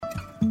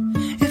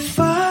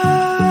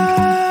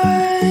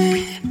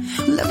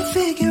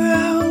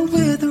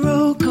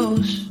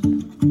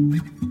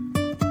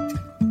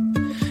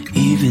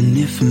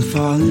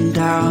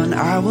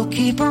I will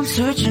keep on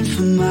searching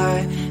for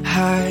my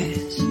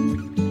highs. You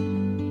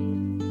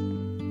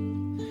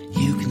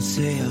can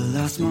say I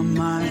lost my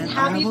mind.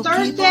 Happy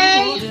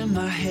Thursday.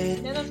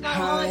 No, that's not a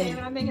holiday,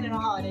 but I'm making it a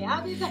holiday.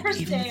 Happy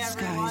Thursday,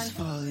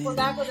 everyone. We're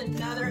back with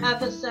another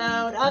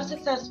episode of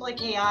Successfully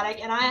Chaotic,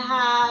 and I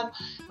have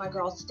my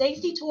girl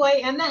Stacy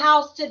Toy in the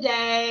house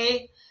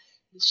today.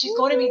 She's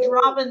going to be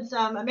dropping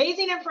some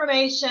amazing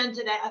information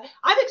today.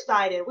 I'm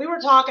excited. We were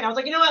talking. I was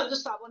like, you know what?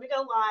 Just stop. Let me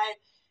go live.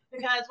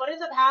 Because what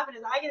ends up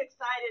happening is I get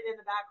excited in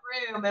the back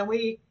room and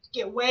we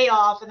get way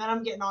off, and then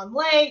I'm getting on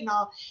late and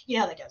all, you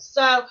know how that goes.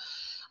 So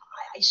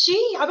actually,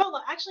 you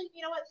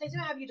know what, Stacey, I'm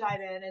gonna have you dive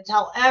in and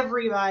tell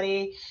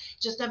everybody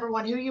just number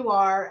one who you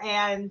are.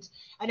 And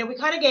I know we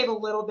kind of gave a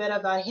little bit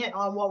of a hint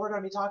on what we're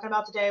going to be talking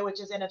about today,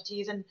 which is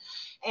NFTs,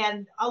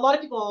 and a lot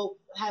of people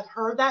have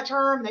heard that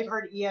term. They've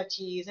heard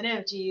EFTs and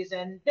NFTs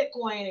and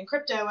Bitcoin and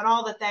crypto and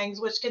all the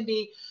things, which can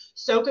be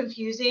so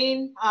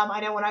confusing. I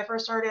know when I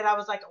first heard it, I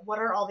was like, what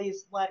are all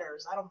these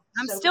letters?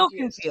 I'm so still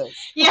confused.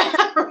 Yeah,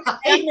 right.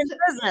 I'm in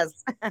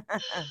business.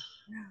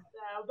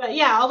 But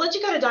yeah, I'll let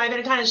you kind of dive in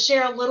and kind of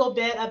share a little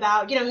bit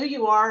about, you know, who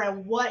you are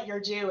and what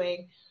you're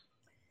doing.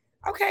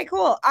 Okay,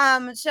 cool.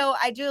 So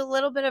I do a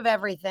little bit of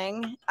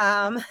everything.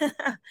 I'm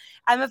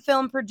a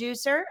film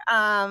producer.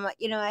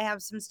 You know, I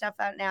have some stuff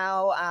out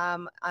now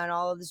on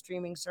all of the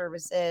streaming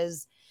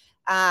services.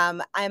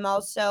 I'm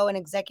also an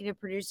executive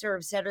producer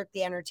of Cedric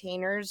the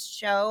Entertainer's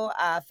show,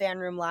 Fan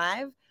Room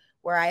Live,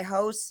 where I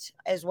host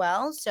as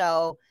well.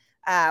 So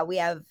we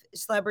have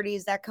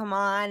celebrities that come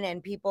on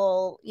and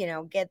people, you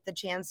know, get the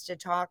chance to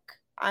talk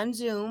on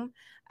Zoom.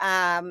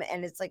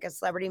 And it's like a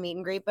celebrity meet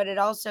and greet, but it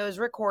also is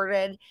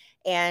recorded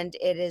and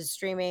it is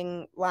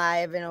streaming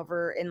live and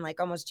over in like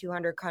almost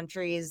 200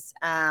 countries,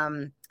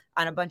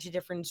 on a bunch of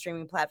different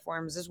streaming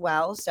platforms as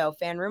well. So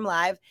Fan Room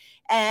Live,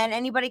 and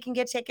anybody can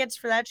get tickets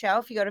for that show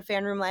if you go to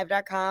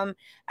fanroomlive.com.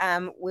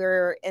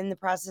 We're in the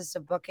process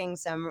of booking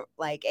some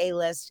like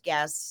A-list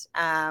guests.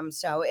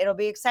 So it'll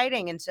be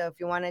exciting. And so if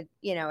you want to,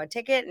 you know, a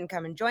ticket and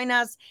come and join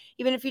us,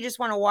 even if you just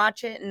want to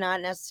watch it and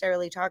not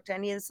necessarily talk to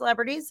any of the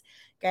celebrities,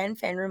 again,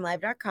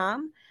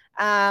 fanroomlive.com.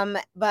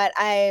 But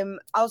I'm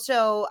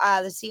also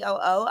the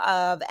COO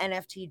of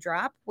NFT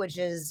Drop, which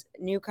is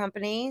a new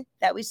company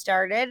that we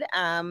started.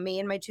 Me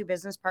and my two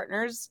business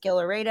partners, Gil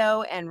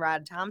Laredo and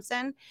Rod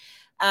Thompson.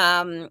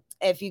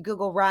 If you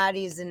Google Rod,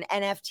 he's an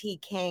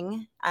NFT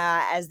king,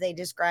 as they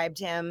described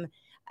him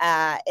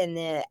in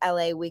the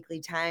LA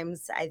Weekly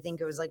Times. I think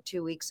it was like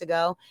 2 weeks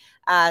ago.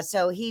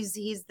 So he's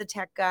the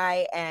tech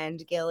guy,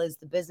 and Gil is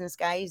the business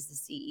guy. He's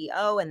the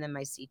CEO, and then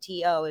my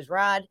CTO is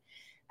Rod.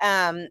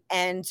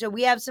 And so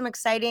we have some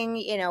exciting,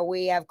 you know,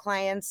 we have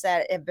clients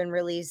that have been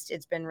released.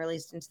 It's been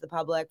released into the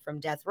public, from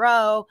Death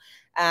Row.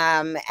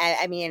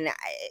 I mean,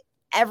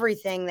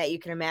 everything that you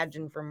can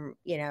imagine, from,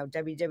 you know,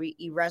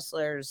 WWE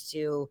wrestlers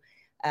to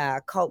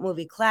cult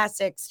movie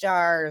classic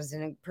stars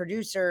and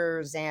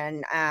producers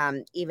and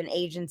even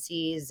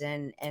agencies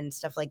and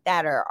stuff like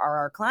that are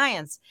our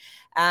clients.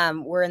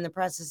 We're in the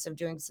process of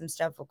doing some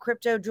stuff with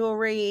crypto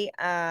jewelry,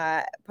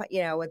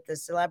 you know, with the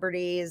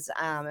celebrities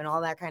and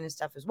all that kind of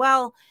stuff as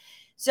well.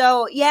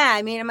 So yeah,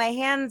 I mean, in my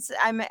hands,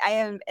 I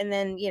am, and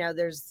then, you know,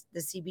 there's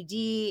the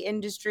CBD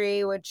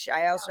industry, which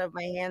I also have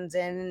my hands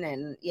in,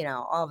 and, you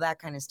know, all that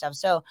kind of stuff.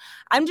 So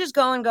I'm just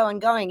going.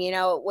 You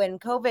know, when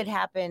COVID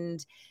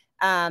happened,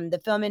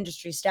 the film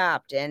industry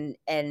stopped, and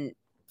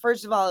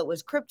first of all, it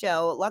was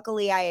crypto.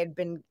 Luckily, I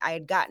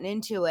had gotten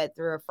into it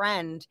through a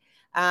friend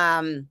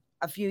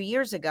a few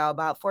years ago,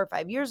 about 4 or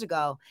 5 years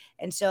ago.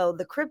 And so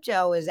the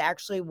crypto is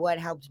actually what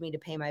helped me to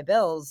pay my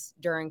bills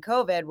during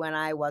COVID when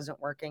I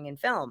wasn't working in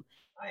film.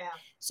 Oh, yeah.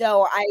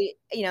 So I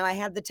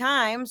had the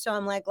time. So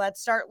I'm like,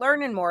 let's start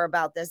learning more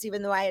about this,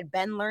 even though I had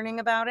been learning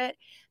about it.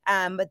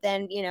 But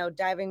then, you know,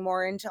 diving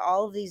more into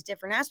all of these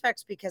different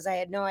aspects, because I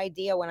had no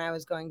idea when I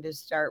was going to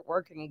start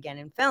working again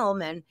in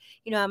film. And,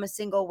 you know, I'm a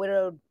single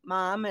widowed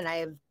mom, and I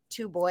have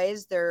 2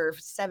 boys. They're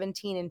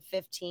 17 and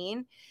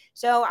 15.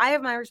 So I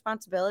have my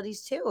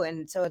responsibilities too.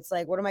 And so it's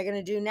like, what am I going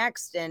to do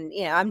next? And,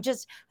 you know, I'm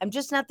just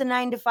not the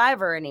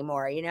 9-to-5er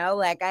anymore, you know,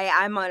 like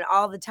I'm on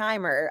all the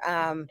timer.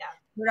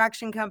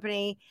 Production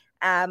company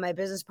my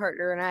business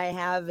partner and I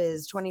have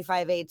is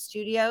 25/8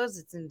 Studios.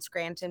 It's in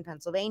Scranton,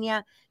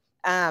 Pennsylvania.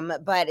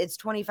 But it's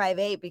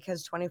 25/8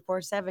 because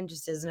 24/7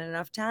 just isn't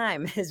enough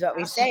time, is what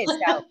we say.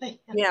 So,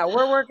 you know,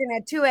 we're working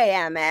at 2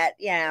 a.m. at,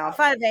 you know,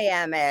 5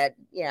 a.m. at,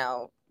 you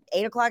know,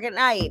 8 o'clock at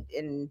night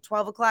and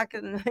 12 o'clock,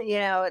 you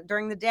know,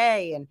 during the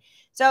day. And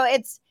so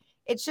it's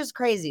just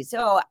crazy.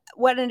 So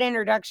what an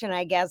introduction,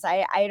 I guess.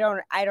 I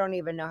don't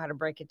even know how to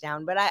break it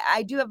down, but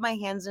I do have my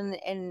hands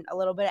in a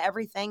little bit of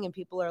everything, and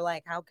people are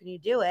like, how can you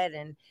do it?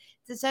 And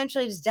it's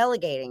essentially just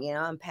delegating, you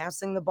know, I'm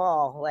passing the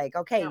ball. Like,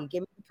 okay, you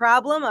give me the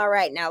problem. All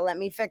right, now let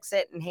me fix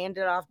it and hand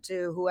it off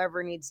to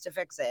whoever needs to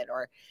fix it.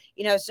 Or,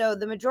 you know, so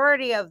the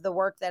majority of the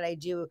work that I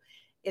do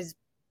is,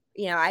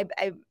 you know, I'm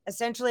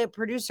essentially a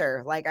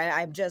producer. Like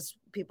I'm just,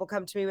 people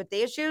come to me with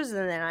the issues,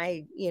 and then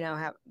I, you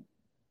know,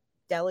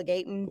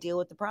 delegate and deal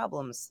with the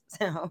problems.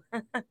 So,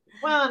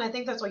 Well, and I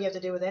think that's what you have to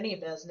do with any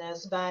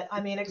business. But I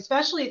mean,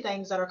 especially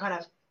things that are kind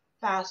of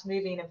fast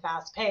moving and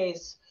fast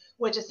paced,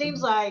 which it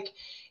seems like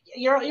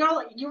you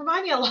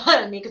remind me a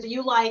lot of me because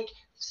you like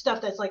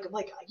stuff that's like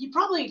you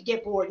probably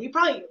get bored. You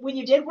probably when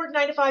you did work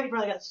 9 to 5, you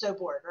probably got so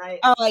bored, right?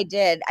 oh, I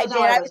did. That's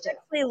how I I was was too.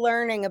 actually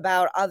learning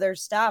about other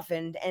stuff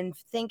and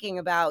thinking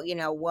about,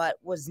 what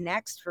was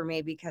next for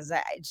me, because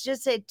it's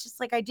just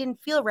like I didn't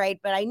feel right,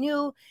 but I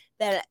knew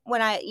that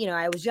when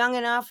I was young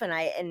enough,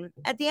 and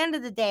at the end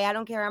of the day, I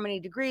don't care how many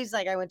degrees,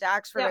 like I went to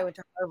Oxford, I Yeah. went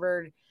to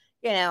Harvard,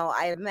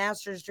 I have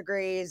master's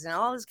degrees and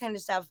all this kind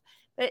of stuff,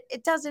 but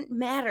it doesn't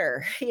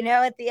matter,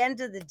 at the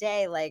end of the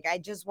day, like I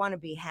just want to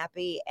be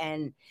happy.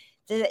 And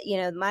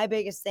my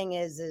biggest thing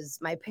is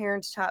my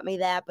parents taught me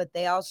that, but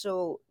they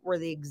also were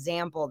the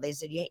example. They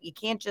said, you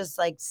can't just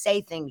like say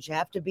things. You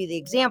have to be the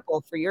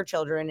example for your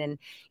children. And,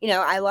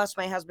 I lost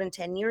my husband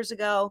 10 years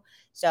ago.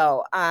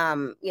 So,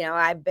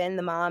 I've been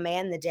the mom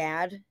and the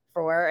dad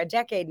for a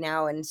decade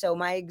now. And so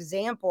my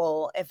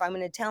example, if I'm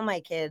going to tell my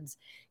kids,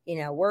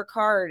 work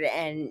hard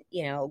and,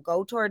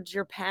 go towards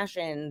your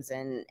passions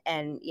and,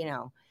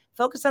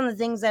 focus on the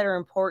things that are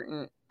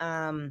important.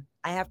 I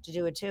have to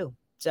do it too.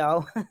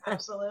 So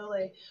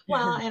Absolutely.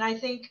 Well, and I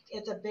think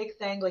it's a big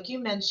thing. Like you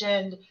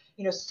mentioned,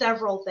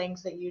 several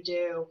things that you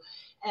do.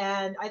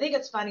 And I think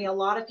it's funny, a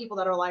lot of people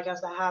that are like us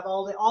that have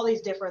all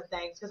these different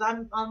things, because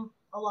I'm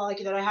a lot like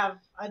you, that I have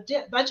a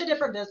bunch of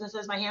different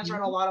businesses. My hands are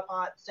in a lot of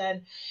pots.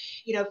 And,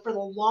 for the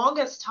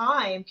longest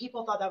time,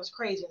 people thought that was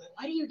crazy. Like,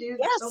 why do you do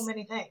so yes.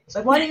 many things?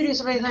 Like, why do you do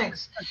so many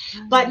things?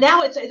 But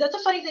now that's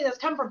a funny thing that's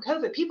come from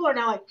COVID. People are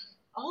now like,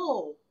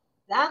 oh,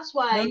 that's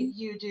why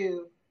you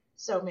do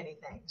so many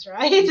things,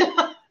 right?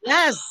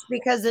 Yes,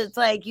 because it's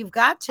like you've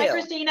got to. Hi,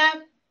 Christina.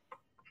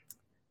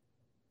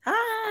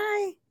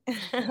 Hi.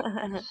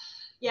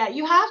 Yeah,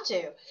 you have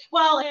to.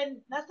 Well, and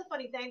that's the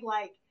funny thing.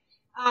 Like,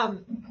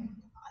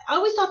 I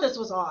always thought this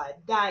was odd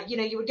that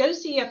you would go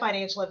see a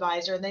financial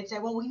advisor and they'd say,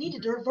 "Well, we need to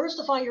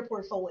diversify your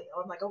portfolio."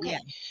 I'm like, okay,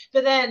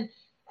 but then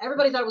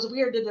everybody thought it was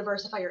weird to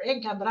diversify your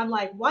income. But I'm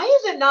like, why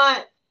is it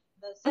not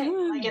the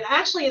same? Like, it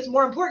actually is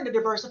more important to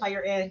diversify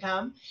your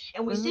income,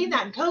 and we've seen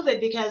that in COVID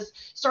because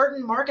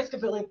certain markets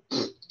completely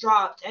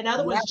dropped and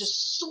other ones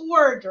just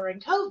soared during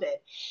COVID.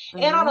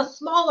 And on a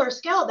smaller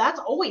scale,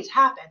 that's always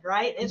happened,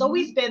 right? It's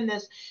always been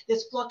this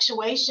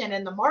fluctuation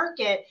in the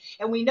market,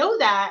 and we know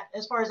that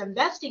as far as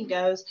investing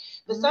goes,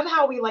 but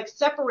somehow we like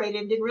separated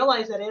and didn't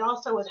realize that it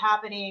also was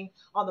happening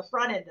on the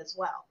front end as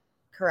well.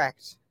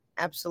 Correct.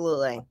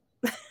 Absolutely.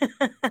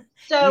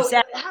 So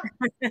so how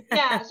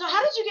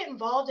did you get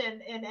involved in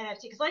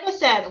NFT? Because like I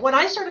said, when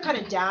I started kind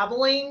of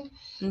dabbling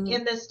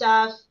in this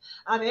stuff,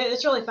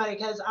 it's really funny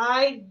because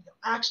I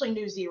actually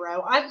knew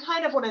zero. I'm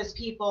kind of one of those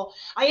people.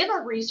 I am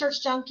a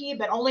research junkie,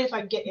 but only if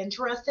I get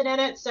interested in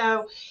it.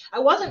 So I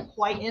wasn't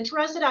quite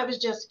interested. I was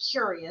just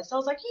curious. I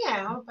was like,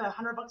 yeah, I'll put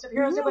 $100 up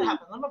here and see what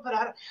happens. I'm gonna put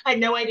out. I had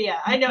no idea.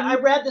 I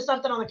read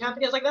something on the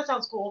company. I was like, that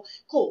sounds cool.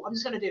 Cool. I'm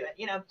just gonna do it.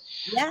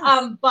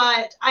 Yes.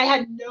 But I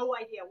had no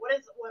idea what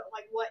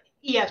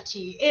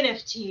EFT,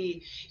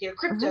 NFT,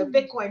 crypto,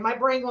 Bitcoin. My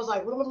brain was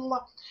like blah, blah, blah,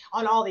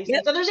 on all these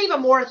things. And there's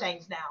even more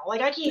things now. Like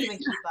I can't even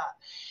keep up.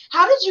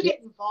 How did you get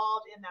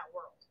involved in that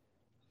world?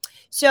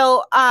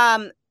 So,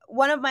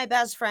 one of my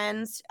best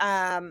friends,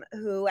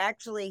 who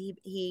actually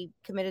he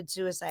committed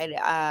suicide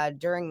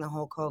during the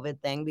whole COVID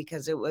thing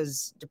because it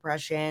was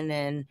depression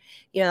and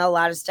a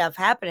lot of stuff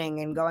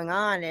happening and going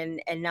on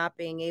and not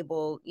being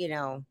able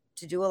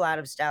to do a lot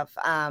of stuff.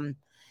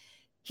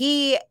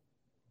 He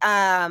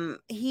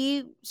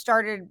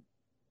started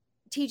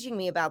teaching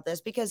me about this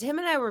because him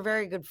and I were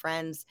very good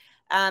friends.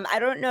 I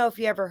don't know if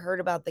you ever heard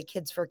about the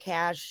Kids for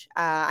Cash.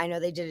 I know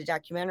they did a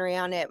documentary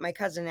on it. My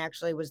cousin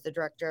actually was the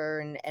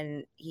director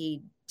and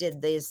he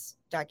did this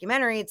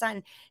documentary. It's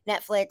on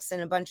Netflix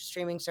and a bunch of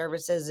streaming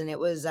services. And it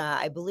was,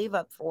 I believe,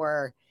 up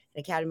for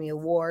an Academy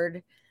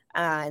Award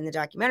in the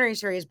documentary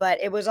series,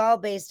 but it was all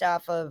based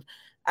off of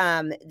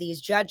these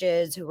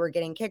judges who were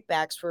getting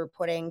kickbacks for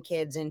putting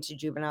kids into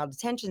juvenile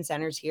detention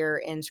centers here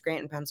in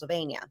Scranton,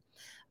 Pennsylvania,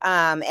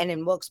 and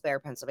in Wilkes-Barre,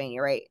 Pennsylvania,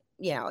 right?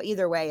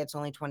 Either way, it's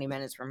only 20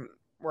 minutes from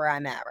where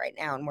I'm at right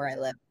now and where I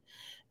live.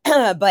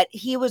 But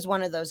he was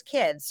one of those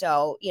kids.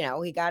 So,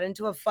 he got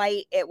into a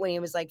fight when he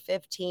was like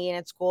 15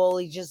 at school.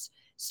 He just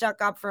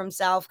stuck up for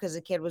himself because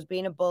the kid was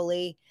being a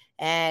bully,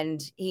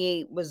 and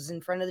he was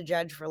in front of the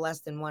judge for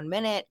less than 1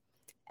 minute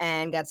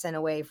and got sent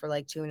away for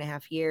like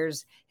 2.5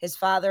 years. His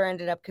father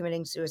ended up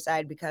committing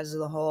suicide because of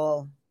the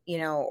whole,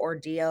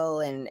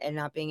 ordeal and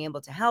not being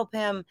able to help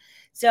him.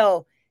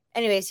 So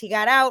anyways, he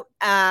got out,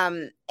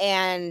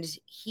 and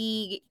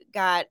he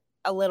got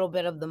a little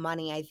bit of the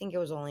money. I think it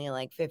was only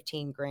like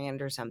 15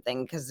 grand or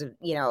something because,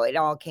 it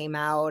all came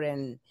out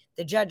and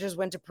the judges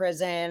went to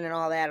prison and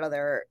all that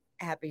other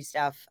happy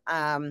stuff.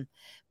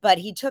 But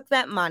he took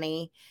that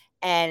money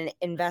and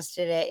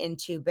invested it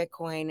into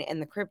Bitcoin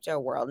and the crypto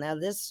world. Now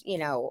this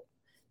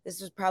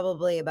was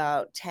probably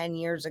about 10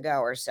 years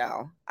ago or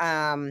so.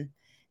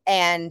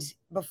 And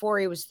before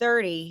he was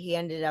 30, he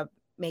ended up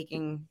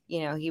making,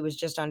 he was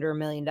just under $1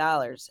 million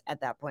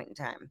at that point in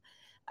time.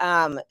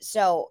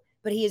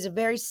 But he is a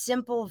very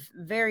simple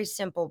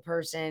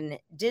person,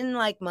 didn't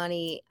like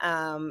money,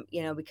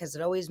 because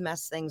it always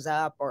messed things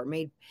up or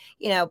made,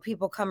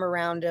 people come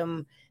around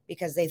him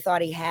because they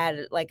thought he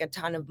had like a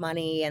ton of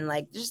money and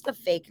like just the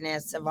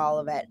fakeness of all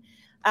of it.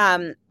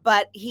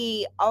 But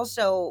he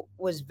also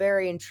was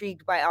very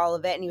intrigued by all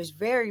of it, and he was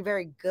very,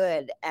 very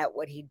good at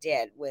what he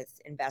did with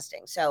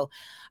investing. So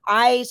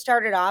I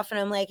started off and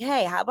I'm like,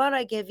 hey, how about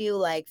I give you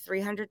like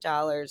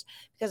 $300?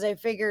 Because I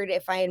figured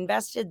if I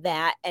invested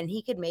that and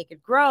he could make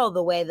it grow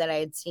the way that I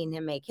had seen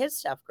him make his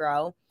stuff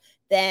grow,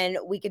 then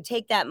we could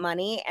take that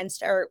money and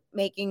start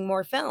making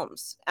more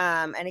films.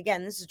 And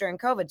again, this is during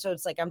COVID. So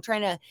it's like, I'm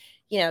trying to,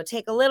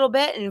 take a little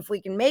bit. And if we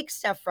can make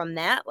stuff from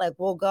that, like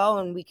we'll go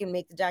and we can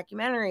make the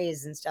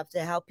documentaries and stuff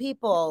to help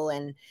people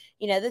and,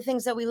 the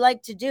things that we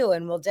like to do.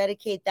 And we'll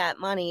dedicate that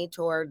money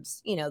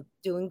towards,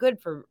 doing good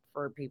for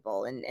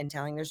people and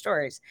telling their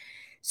stories.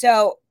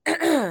 So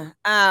that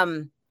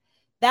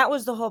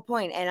was the whole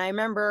point. And I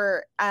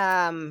remember,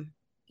 I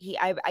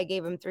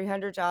gave him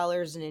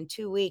 $300, and in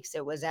 2 weeks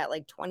it was at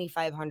like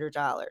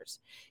 $2,500.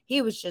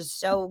 He was just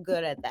so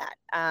good at that.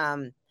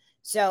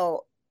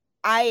 So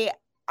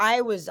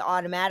I was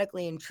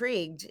automatically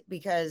intrigued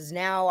because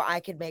now I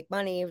could make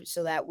money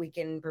so that we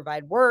can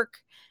provide work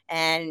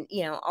and,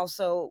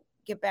 also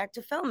get back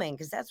to filming,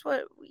 because that's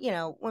what,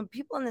 when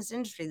people in this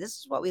industry, this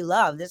is what we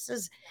love. This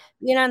is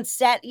being on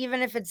set,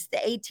 even if it's the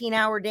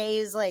 18-hour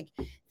days, like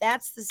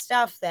that's the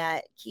stuff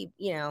that keep,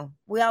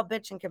 we all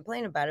bitch and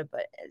complain about it,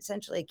 but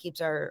essentially it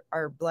keeps our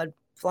blood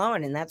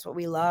flowing, and that's what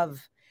we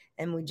love,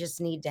 and we just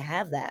need to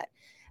have that.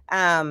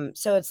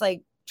 So it's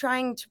like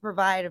trying to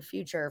provide a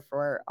future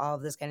for all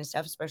of this kind of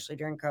stuff, especially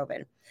during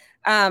COVID.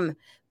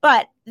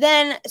 But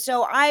then,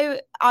 so I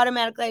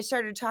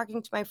started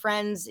talking to my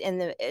friends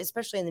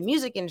especially in the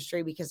music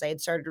industry, because I had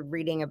started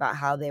reading about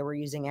how they were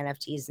using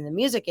NFTs in the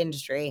music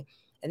industry.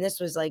 And this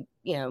was like,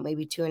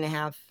 maybe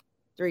 2.5,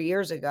 3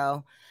 years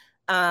ago.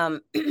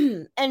 And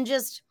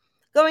just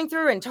going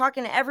through and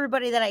talking to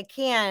everybody that I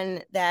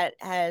can that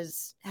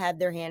has had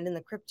their hand in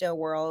the crypto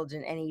world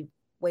in any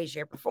way,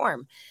 shape, or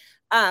form.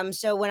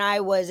 So when I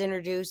was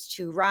introduced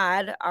to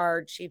Rod,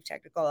 our chief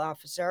technical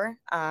officer,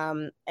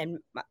 and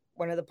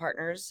one of the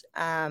partners,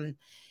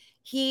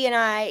 he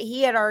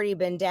had already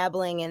been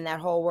dabbling in that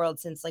whole world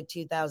since like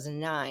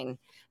 2009.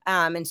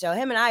 And so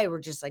him and I were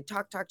just like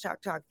talk.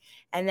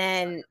 And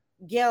then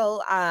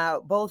Gil,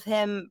 both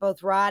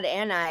Rod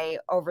and I,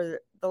 over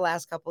the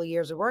last couple of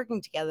years of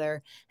working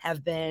together,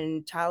 have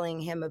been telling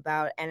him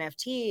about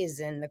NFTs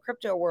and the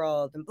crypto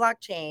world and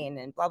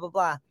blockchain and blah, blah,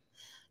 blah.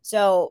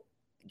 So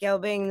Gil,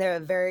 being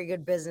the very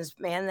good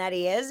businessman that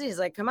he is, he's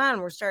like, come on,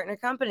 we're starting a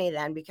company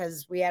then,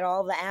 because we had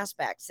all the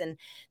aspects. And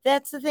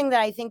that's the thing that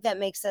I think that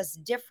makes us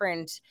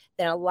different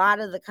than a lot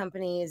of the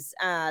companies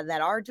that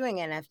are doing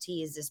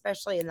NFTs,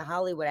 especially in the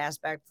Hollywood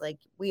aspect, like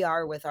we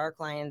are with our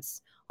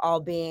clients,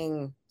 all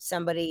being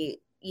somebody,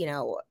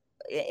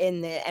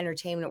 in the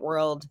entertainment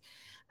world,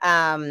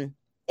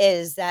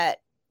 is that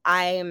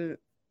I'm,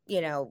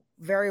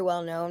 very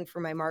well known for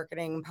my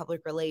marketing,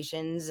 public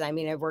relations. I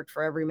mean, I've worked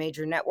for every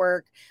major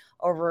network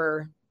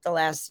over the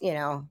last,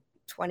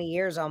 20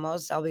 years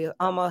almost. I'll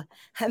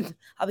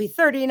be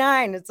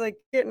 39. It's like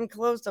getting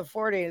close to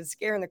 40. It's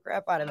scaring the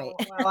crap out of me.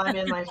 Well, I'm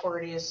in my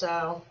 40s,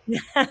 so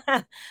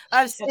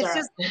this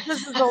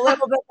is a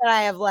little bit that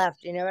I have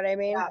left. You know what I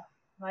mean? Yeah.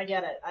 I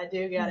get it. I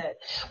do get it.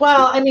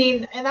 Well, I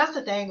mean, and that's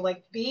the thing,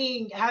 like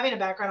having a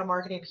background in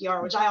marketing PR,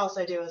 which I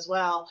also do as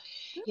well,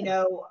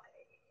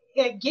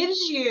 it gives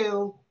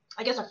you,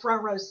 I guess, a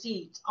front row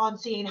seat on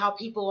seeing how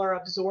people are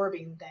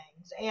absorbing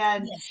things.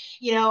 And, yes.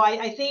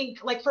 I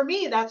think, like, for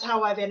me, that's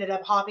how I've ended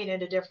up hopping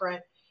into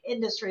different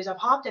industries I've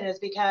hopped in, is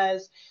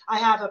because I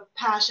have a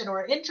passion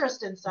or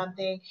interest in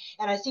something,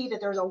 and I see that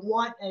there's a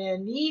want and a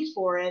need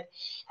for it.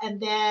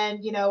 And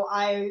then,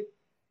 I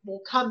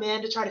will come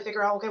in to try to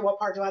figure out, okay, what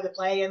part do I have to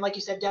play? And like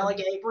you said,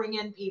 delegate, bring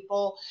in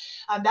people.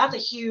 That's a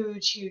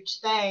huge,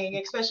 huge thing,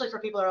 especially for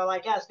people that are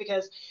like us,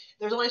 because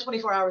there's only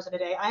 24 hours in a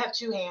day. I have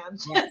 2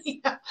 hands. Yes.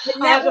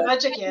 I have a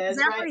bunch of kids,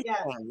 right?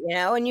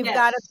 Yeah. And you've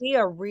got to be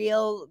a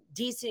real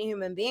decent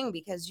human being,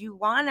 because you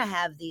want to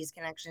have these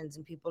connections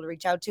and people to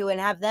reach out to and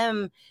have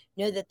them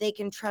know that they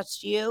can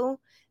trust you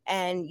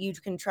and you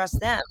can trust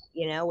them,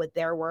 with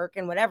their work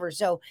and whatever.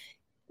 So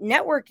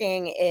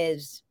networking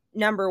is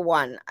number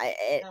one,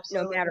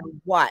 no matter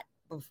what,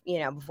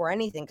 before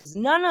anything, because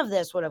none of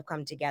this would have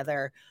come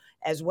together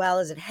as well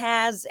as it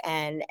has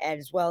and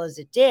as well as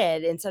it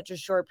did in such a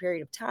short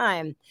period of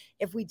time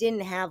if we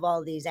didn't have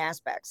all these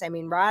aspects. I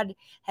mean, Rod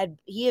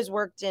has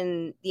worked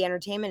in the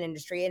entertainment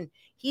industry, and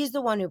he's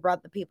the one who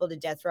brought the people to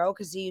Death Row,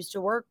 because he used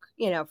to work,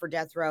 for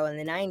Death Row in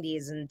the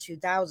 90s and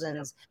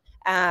 2000s.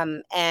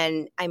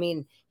 And I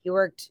mean, he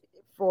worked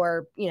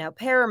for,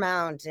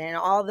 Paramount and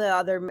all the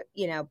other,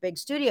 big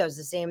studios,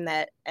 the same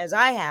as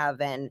I have.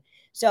 And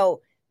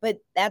so But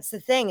that's the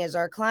thing, is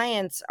our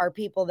clients are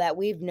people that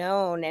we've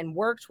known and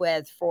worked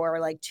with for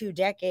like 2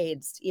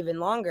 decades, even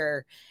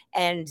longer.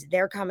 And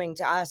they're coming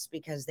to us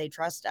because they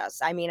trust us.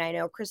 I mean, I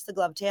know Chris the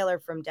Glove Taylor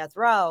from Death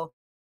Row.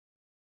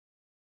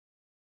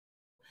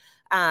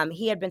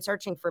 He had been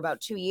searching for about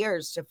 2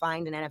 years to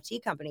find an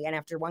NFT company. And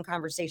after one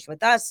conversation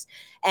with us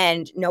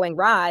and knowing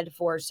Rod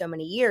for so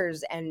many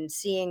years and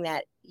seeing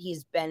that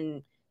he's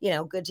been,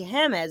 good to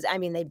him, as I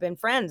mean, they've been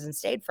friends and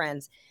stayed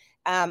friends.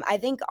 I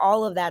think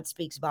all of that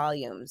speaks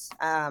volumes,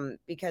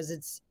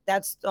 because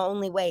that's the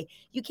only way.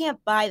 You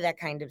can't buy that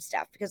kind of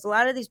stuff, because a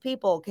lot of these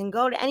people can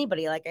go to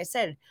anybody. Like I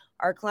said,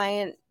 our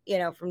client,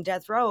 from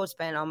Death Row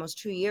spent almost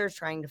 2 years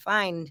trying to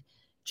find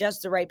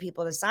just the right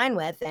people to sign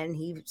with, and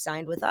he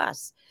signed with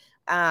us.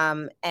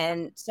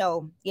 And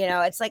so,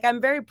 it's like,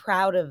 I'm very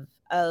proud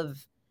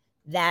of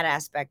that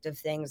aspect of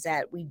things,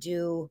 that we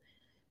do.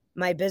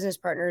 My business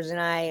partners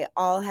and I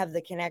all have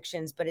the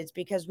connections, but it's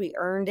because we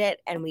earned it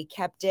and we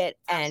kept it.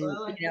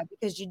 Absolutely. And,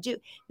 because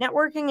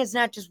networking is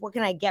not just what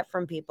can I get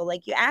from people.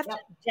 Like, you have to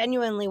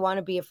genuinely want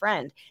to be a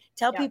friend.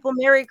 Tell people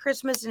Merry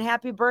Christmas and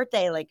Happy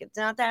Birthday. Like, it's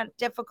not that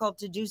difficult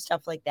to do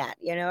stuff like that.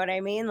 You know what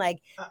I mean?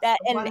 Like that.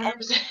 And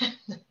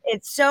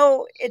it's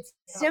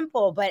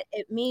simple, but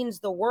it means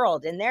the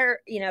world.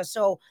 And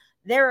so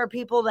there are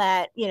people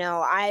that,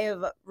 I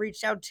have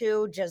reached out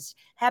to, just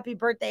happy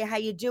birthday, how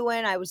you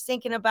doing? I was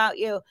thinking about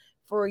you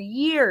for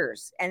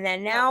years. And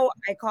then now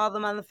I call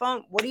them on the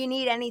phone. What do you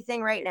need?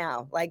 Anything right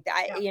now? Like,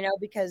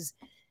 because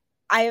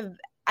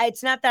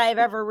it's not that I've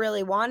ever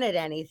really wanted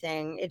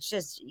anything. It's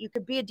just, you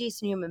could be a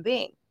decent human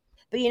being,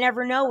 but you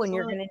never know when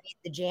you're going to need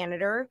the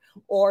janitor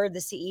or the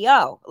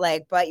CEO,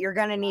 but you're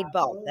going to need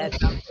both. That's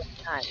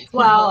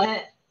well,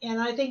 and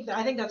I think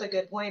that's a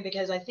good point,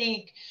 because I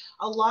think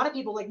a lot of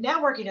people, like,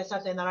 networking is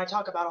something that I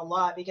talk about a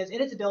lot, because it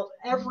has built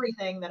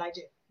everything that I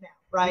do now,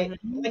 right?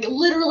 Mm-hmm. Like,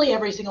 literally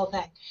every single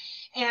thing.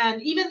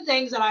 And even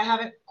things that I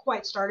haven't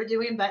quite started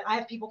doing, but I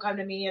have people come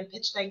to me and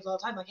pitch things all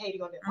the time, like, hey, do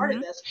you want to be a part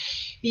of this?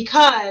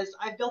 Because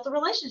I've built the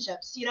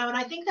relationships, and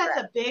I think that's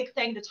a big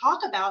thing to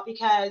talk about,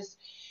 because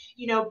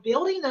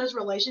building those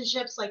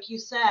relationships, like you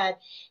said,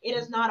 it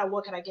is not a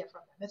what can I get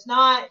from them. It's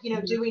not,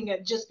 doing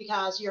it just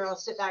because you're going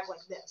to sit back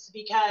like this,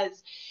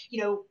 because,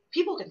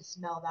 people can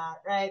smell that,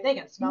 right? They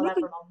can smell that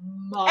from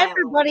a mile.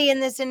 Everybody in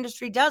this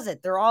industry does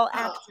it. They're all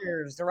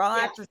actors. They're all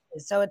actresses.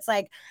 So it's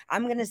like,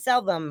 I'm going to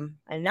sell them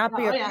and not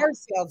be a car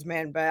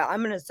salesman, but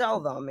I'm going to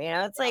sell them.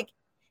 It's like,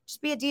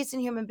 just be a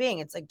decent human being.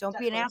 It's like, don't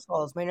be an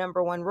asshole is my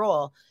number one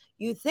rule.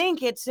 You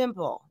think it's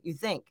simple. You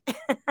think.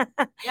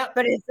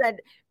 But it's that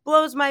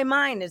blows my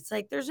mind. It's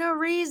like, there's no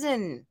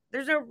reason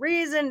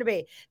to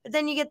be. But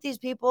then you get these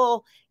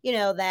people,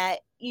 that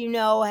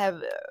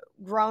have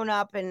grown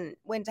up and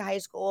went to high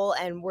school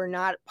and were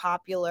not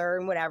popular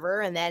and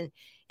whatever, and then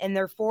in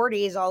their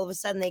 40s all of a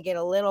sudden they get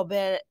a little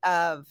bit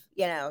of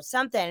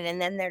something, and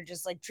then they're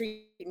just like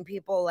treating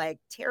people like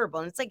terrible.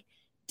 And it's like,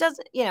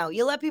 doesn't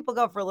you let people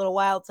go for a little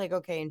while, it's like,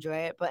 okay, enjoy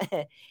it, but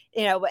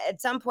but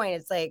at some point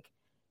it's like,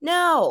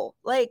 no,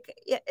 like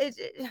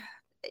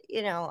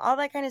all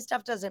that kind of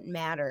stuff doesn't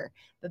matter.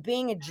 But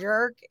being a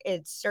jerk,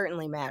 it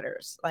certainly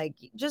matters. Like,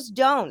 just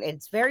don't.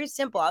 It's very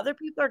simple. Other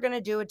people are going to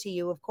do it to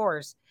you, of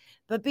course,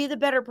 but be the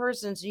better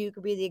person so you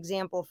could be the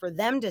example for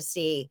them to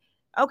see,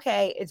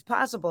 okay, it's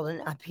possible to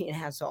not be an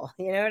asshole.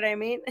 You know what I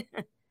mean?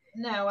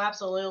 No,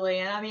 absolutely.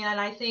 And I mean, and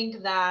I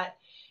think that,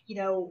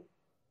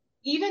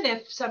 even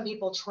if some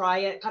people try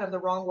it kind of the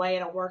wrong way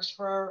and it works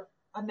for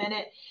a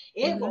minute,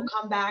 it will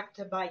come back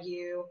to bite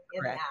you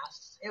in the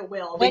ass. It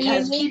will, when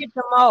because you need it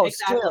the most.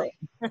 Exactly.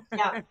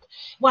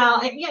 Well,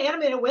 I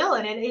mean, it will,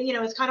 and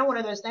it's kind of one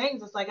of those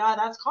things. It's like,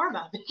 that's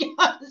karma,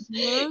 because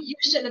you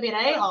shouldn't have been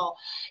an a-hole.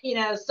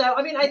 So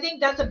I mean, I think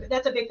that's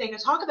a big thing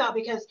to talk about,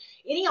 because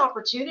any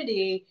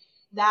opportunity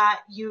that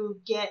you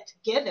get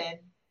given,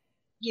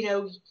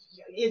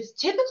 is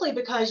typically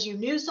because you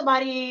knew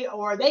somebody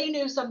or they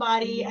knew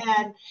somebody.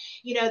 And,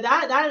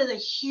 that is a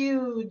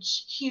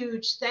huge,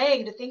 huge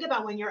thing to think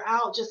about when you're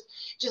out,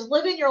 just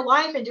living your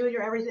life and doing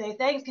your everyday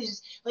things.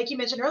 Because like you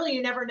mentioned earlier,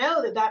 you never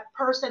know that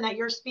person that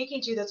you're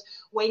speaking to that's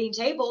waiting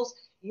tables,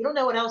 you don't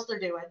know what else they're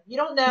doing. You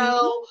don't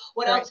know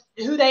what else,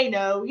 who they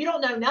know. You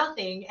don't know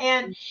nothing.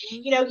 And,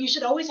 you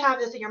should always have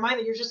this in your mind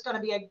that you're just going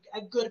to be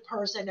a good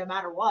person no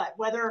matter what,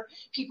 whether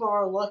people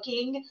are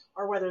looking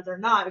or whether they're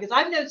not. Because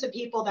I've known some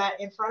people that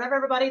in front of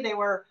everybody, they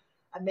were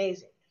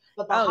amazing.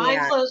 But behind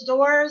closed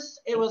doors,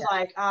 it was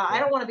like, I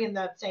don't want to be in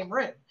the same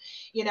room,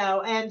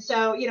 and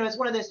so, it's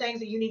one of those things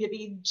that you need to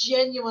be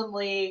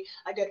genuinely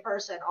a good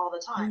person all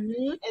the time.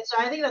 And so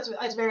I think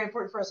that's very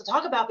important for us to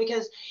talk about,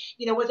 because,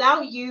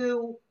 without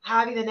you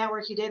having the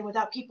network you did,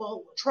 without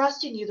people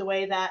trusting you the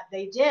way that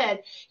they did,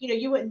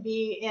 you wouldn't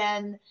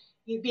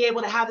you'd be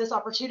able to have this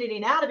opportunity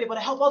now to be able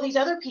to help all these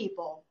other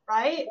people,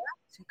 right?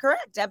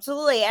 Correct.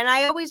 Absolutely. And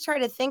I always try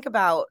to think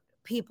about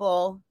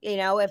people,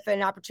 if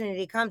an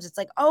opportunity comes, it's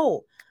like,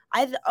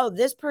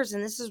 this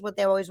person, this is what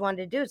they always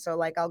wanted to do. So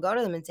like, I'll go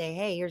to them and say,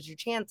 hey, here's your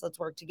chance. Let's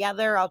work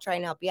together. I'll try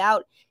and help you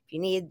out. If you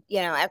need,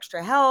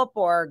 extra help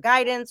or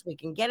guidance, we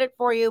can get it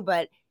for you.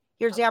 But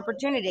here's the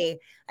opportunity.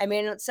 I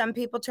mean, some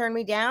people turn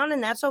me down,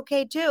 and that's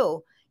okay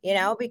too, you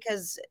know,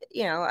 because,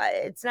 you know,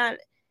 it's not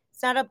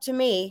up to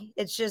me.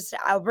 It's just,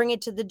 I'll bring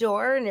it to the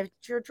door, and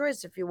it's your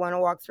choice if you want to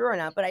walk through or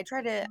not. But I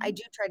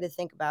do try to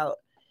think about,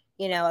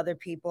 you know, other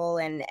people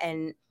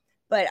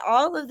but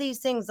all of these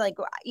things, like,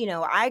 you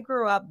know, I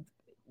grew up,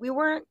 we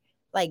weren't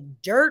like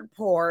dirt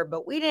poor,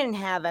 but we didn't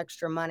have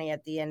extra money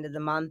at the end of the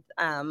month.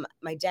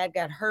 My dad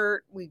got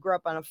hurt. We grew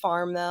up on a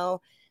farm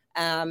though.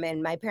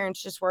 And my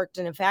parents just worked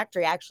in a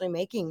factory actually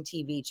making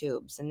TV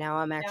tubes. And now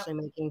I'm actually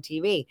making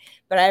TV.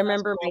 But I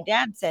remember my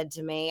dad said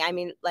to me, I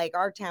mean, like,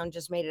 our town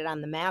just made it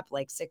on the map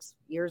like 6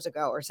 years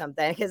ago or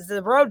something, because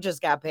the road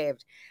just got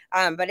paved.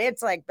 But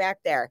it's like back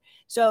there.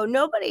 So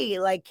nobody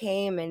like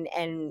came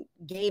and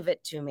gave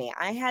it to me.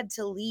 I had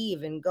to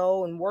leave and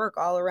go and work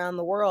all around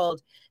the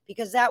world,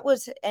 because that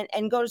was,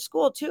 and go to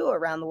school too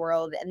around the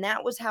world. And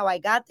that was how I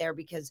got there.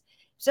 Because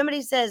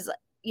somebody says,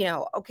 you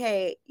know,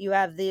 okay, you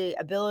have the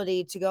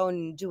ability to go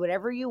and do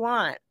whatever you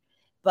want,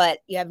 but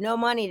you have no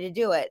money to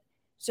do it.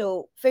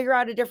 So figure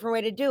out a different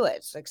way to do it.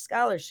 It's like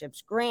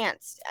scholarships,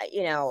 grants,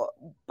 you know,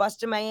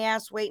 busting my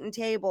ass, waiting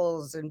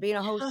tables and being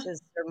a hostess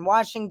and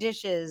washing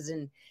dishes.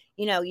 And,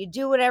 you know, you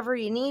do whatever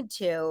you need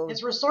to.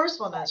 It's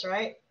resourcefulness,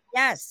 right?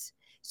 Yes.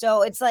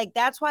 So it's like,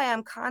 that's why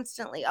I'm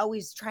constantly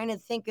always trying to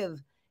think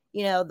of,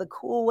 you know, the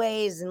cool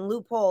ways and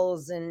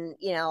loopholes and,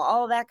 you know,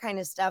 all that kind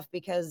of stuff,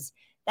 because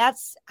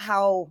that's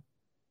how,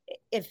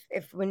 if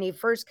when you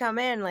first come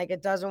in, like,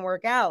 it doesn't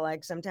work out,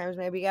 like, sometimes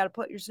maybe you got to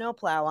put your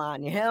snowplow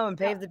on, you know, and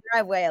pave the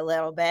driveway a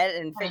little bit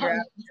and figure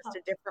out just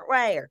a different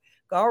way, or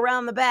go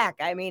around the back.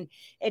 I mean,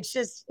 it's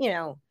just, you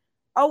know,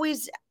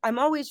 I'm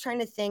always trying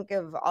to think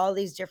of all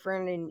these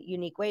different and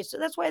unique ways. So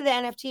that's why the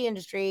NFT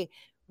industry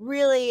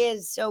really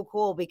is so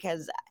cool,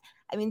 because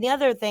I mean, the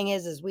other thing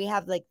is we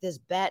have like this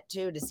bet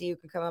too, to see who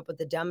can come up with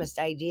the dumbest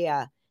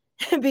idea.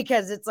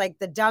 Because it's like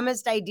the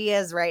dumbest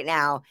ideas right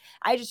now.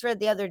 I just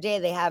read the other day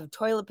they have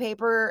toilet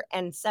paper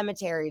and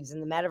cemeteries in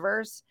the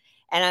metaverse.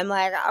 And I'm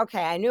like,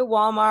 okay, I knew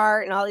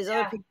Walmart and all these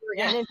other people were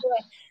getting into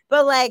it.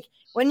 But like,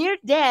 when you're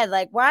dead,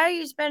 like, why are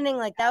you spending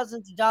like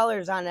thousands of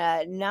dollars on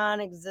a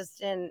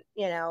non-existent,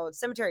 you know,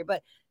 cemetery?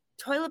 But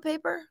toilet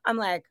paper, I'm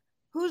like,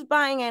 who's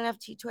buying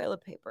NFT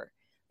toilet paper?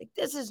 Like,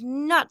 this is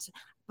nuts.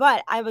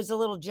 But I was a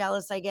little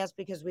jealous, I guess,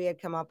 because we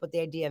had come up with the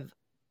idea of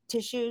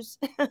tissues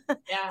in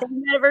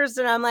the metaverse,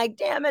 and I'm like,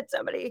 damn it,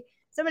 somebody's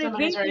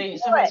already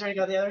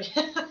go the other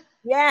day.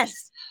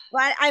 Yes,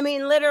 but I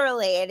mean,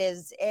 literally, it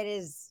is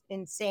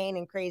insane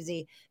and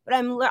crazy. But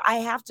I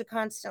have to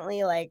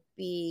constantly like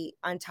be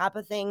on top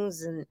of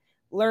things and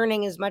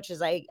learning as much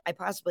as I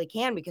possibly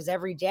can, because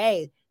every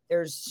day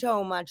there's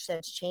so much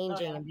that's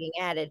changing and being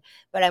added.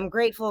 But I'm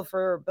grateful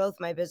for both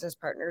my business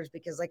partners,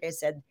 because like I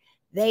said,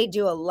 they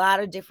do a lot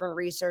of different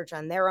research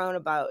on their own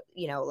about,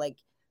 you know, like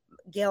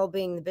Gail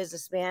being the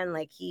businessman,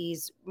 like,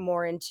 he's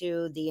more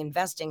into the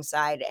investing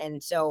side.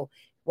 And so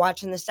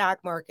watching the stock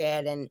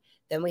market, and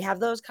then we have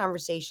those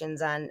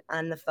conversations on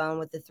the phone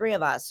with the three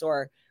of us.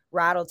 Or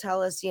Rod will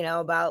tell us, you know,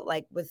 about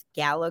like with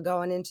Gala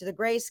going into the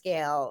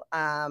grayscale,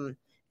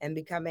 and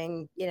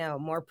becoming, you know,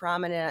 more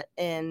prominent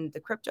in the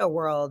crypto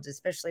world,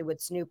 especially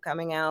with Snoop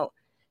coming out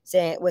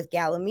saying with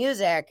Gala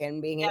Music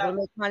and being able to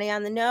make money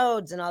on the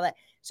nodes and all that.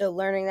 So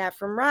learning that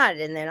from Rod,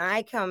 and then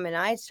I come and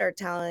I start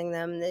telling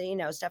them the, you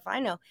know, stuff I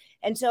know.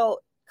 And so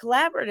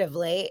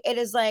collaboratively, it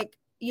is like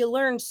you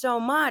learn so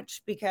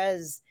much,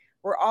 because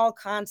we're all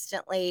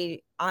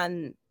constantly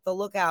on the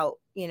lookout,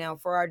 you know,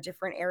 for our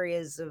different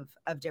areas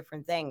of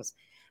different things.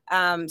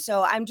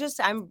 So I'm just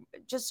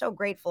so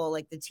grateful.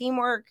 Like, the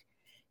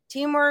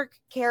teamwork,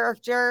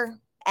 character,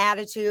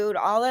 attitude,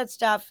 all that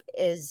stuff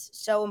is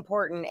so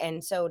important.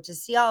 And so to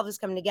see all of us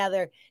come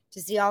together,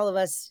 to see all of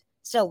us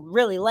still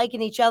really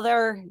liking each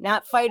other,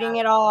 not fighting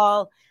at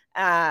all,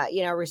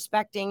 you know,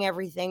 respecting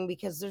everything,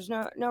 because there's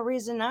no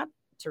reason not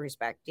to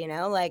respect, you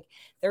know, like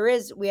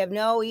we have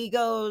no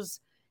egos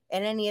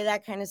and any of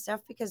that kind of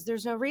stuff, because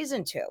there's no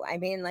reason to. I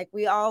mean, like,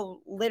 we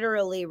all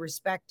literally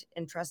respect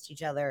and trust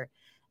each other.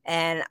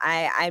 And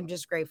I'm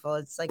just grateful.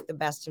 It's like the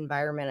best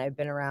environment I've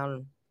been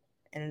around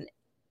in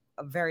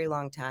a very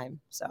long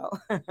time. So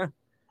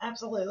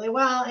Absolutely.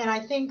 Well, and I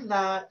think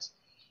that,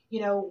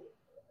 you know,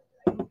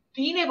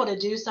 being able to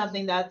do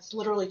something that's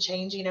literally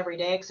changing every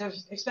day,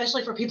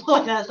 especially for people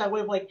like us that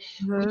we like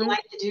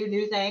to do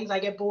new things. I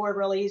get bored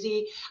real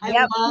easy.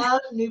 I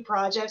love new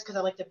projects because I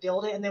like to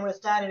build it, and then when it's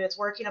done and it's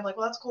working, I'm like,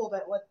 well, that's cool,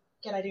 but what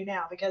can I do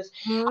now? Because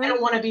I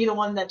don't want to be the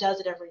one that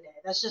does it every day.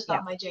 That's just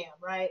not my jam,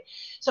 right?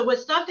 So with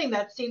something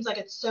that seems like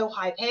it's so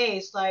high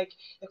paced, like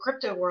the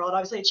crypto world,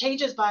 obviously it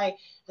changes by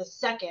the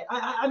second.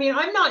 I mean,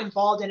 I'm not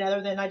involved in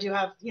other than I do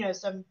have, you know,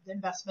 some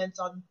investments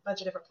on a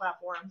bunch of different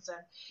platforms,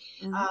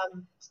 and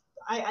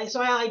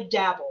I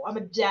dabble. I'm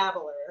a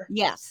dabbler.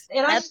 Yes.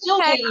 And I still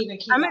can't even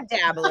keep I'm a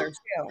dabbler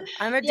too.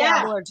 I'm a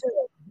dabbler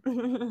too.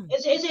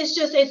 It's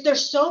just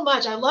there's so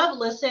much. I love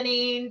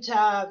listening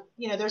to,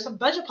 you know, there's a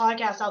bunch of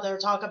podcasts out there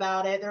talk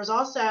about it. There's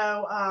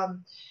also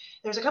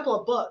there's a couple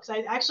of books. I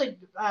actually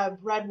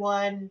read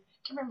one,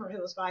 I can't can't remember who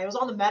it was by. It was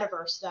on the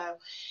metaverse though.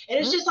 And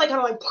it's just like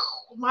kind of like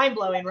mind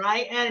blowing,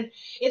 right? And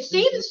it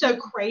seems so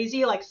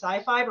crazy, like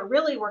sci-fi, but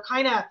really we're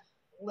kind of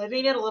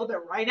living it a little bit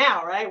right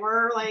now, right?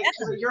 We're like,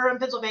 you're in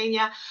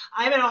Pennsylvania,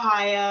 I'm in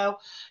Ohio,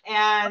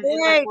 and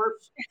it's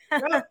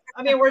like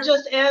I mean, we're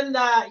just in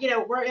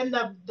the, we're in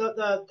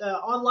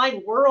the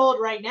online world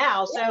right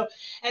now. So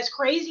as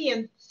crazy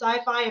and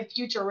sci-fi and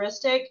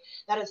futuristic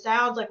that it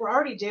sounds, like we're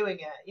already doing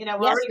it.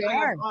 We're already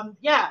kind of on,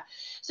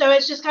 So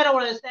it's just kind of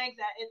one of those things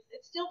that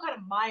it's still kind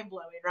of mind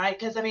blowing, right?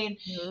 Because I mean,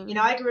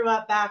 I grew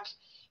up back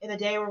in the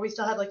day where we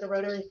still had like the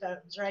rotary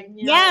phones, right?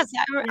 Yes,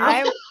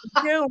 I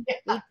too.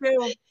 Me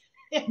too.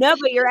 No,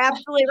 but you're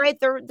absolutely right.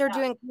 They're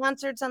doing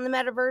concerts on the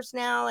metaverse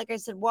now. Like I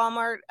said,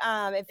 Walmart.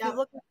 If you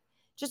look,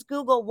 just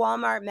Google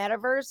Walmart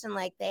metaverse, and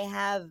like they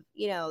have,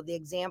 the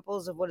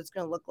examples of what it's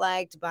going to look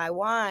like to buy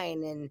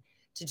wine and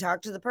to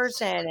talk to the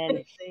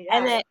person,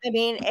 and then I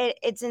mean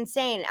it's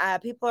insane.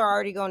 People are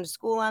already going to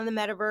school on the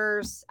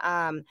metaverse.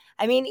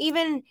 I mean,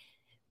 even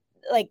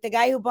like the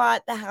guy who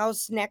bought the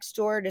house next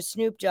door to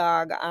Snoop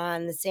Dogg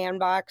on the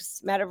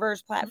Sandbox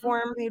metaverse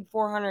platform paid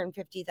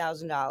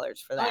 $450,000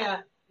 for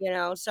that.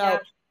 So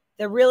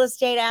the real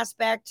estate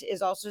aspect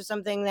is also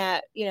something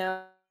that,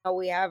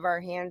 we have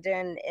our hand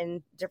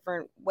in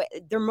different ways.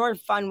 They're more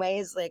fun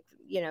ways, like,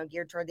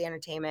 geared toward the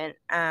entertainment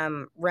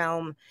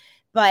realm.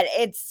 But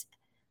it's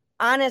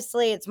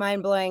honestly, it's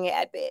mind blowing.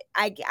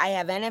 I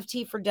have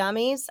NFT for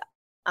Dummies.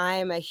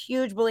 I'm a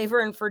huge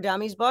believer in For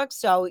Dummies books.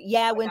 So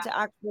I went to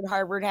Oxford,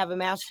 Harvard, have a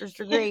master's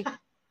degree.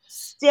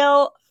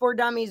 Still For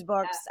Dummies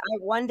books.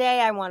 One day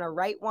I want to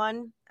write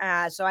one.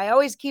 So I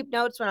always keep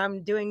notes when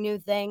I'm doing new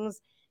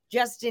things,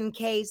 just in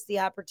case the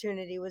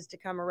opportunity was to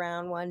come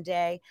around one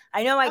day.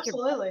 I know I could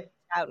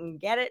out and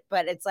get it,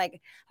 but it's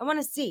like, I want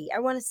to see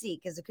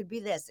because it could be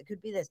this,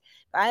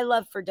 but I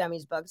love For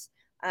Dummies books.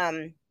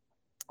 And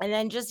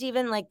then just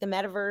even like the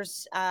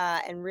metaverse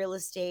and real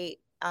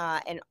estate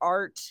and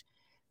art,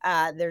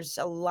 there's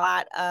a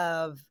lot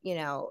of,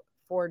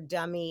 For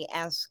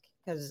Dummy-esque,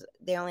 because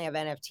they only have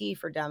NFT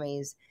for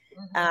Dummies.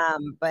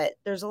 But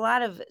there's a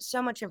lot of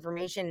so much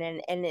information,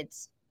 and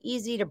it's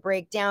easy to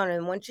break down.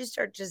 And once you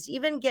start just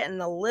even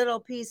getting a little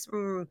piece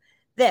from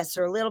this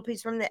or a little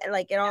piece from that,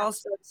 like it all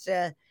starts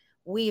to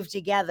weave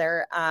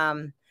together.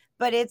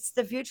 But it's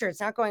the future. It's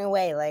not going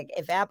away. Like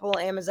if Apple,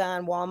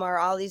 Amazon,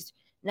 Walmart, all these,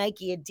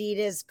 Nike,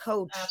 Adidas,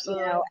 Coach,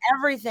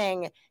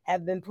 everything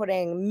have been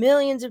putting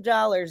millions of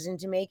dollars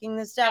into making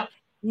this stuff.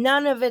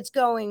 None of it's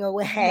going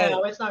away.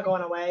 No, it's not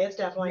going away. It's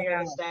definitely here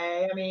to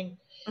stay. I mean,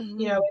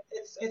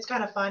 it's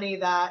kind of funny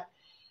that,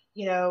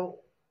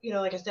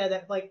 like I said,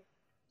 that like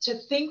to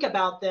think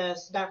about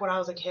this back when I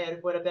was a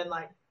kid would have been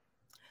like,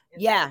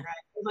 insane, right?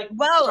 Like,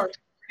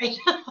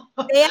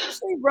 they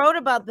actually wrote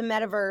about the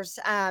metaverse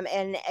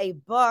in a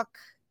book,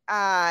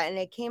 and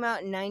it came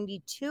out in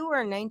 92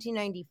 or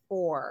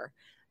 1994.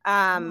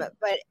 But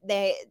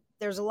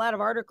there's a lot of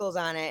articles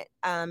on it.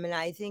 And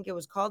I think it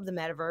was called The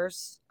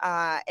Metaverse.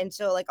 And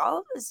so like all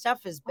of this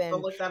stuff has been,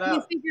 look that up.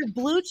 You figure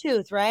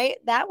Bluetooth, right?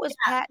 That was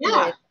patented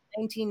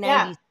in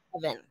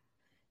 1997.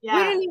 We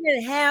didn't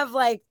even have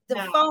like the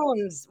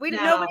phones.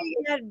 Nobody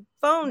had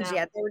phones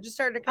yet. They were just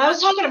starting to come I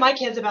was talking to my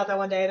kids about that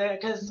one day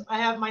because I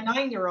have my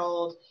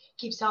 9-year-old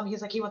keeps telling me,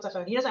 he's like, he wants a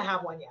phone. He doesn't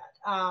have one yet.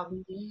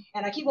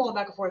 And I keep going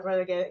back and forth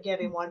whether to give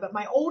him one. But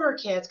my older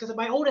kids, because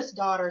my oldest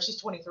daughter, she's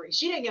 23.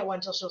 She didn't get one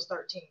until she was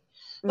 13.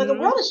 But the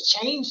world has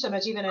changed so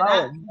much even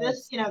in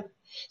this,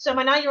 So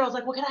my 9-year-old's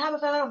like, well, can I have a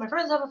phone? My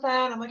friends have a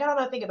phone. I'm like, I don't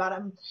know, think about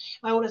it.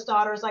 My oldest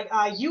daughter is like,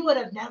 you would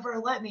have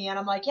never let me. And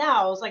I'm like,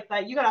 I was like,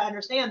 but you got to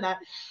understand that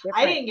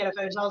I didn't get a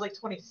phone until I was like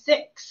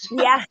 26.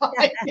 Yeah.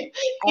 I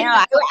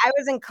know. I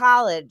was in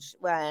college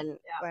when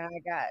I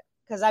got,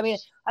 because I mean,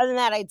 other than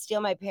that, I'd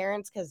steal my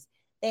parents because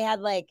they had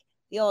like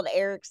the old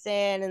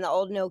Ericsson and the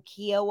old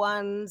Nokia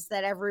ones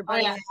that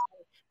everybody had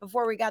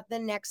before we got the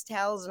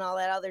Nextels and all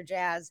that other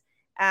jazz.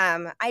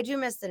 I do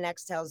miss the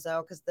Nextels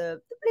though, because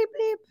the bleep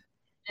bleep.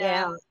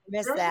 Yeah,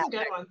 miss there were that. Some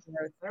good ones.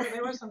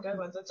 There were some good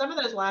ones, and some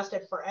of those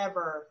lasted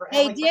forever.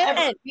 They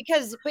did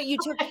but you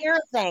took care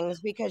of things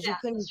because you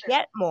couldn't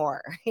get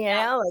more. You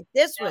know, like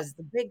this was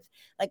the big,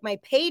 like my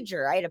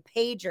pager. I had a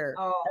pager.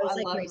 Oh, that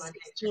was like my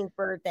 16th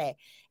birthday,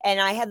 and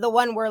I had the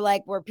one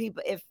where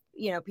people, if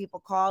people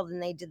called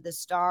and they did the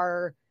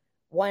star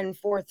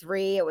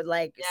 143, it would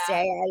like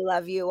say I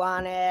love you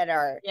on it,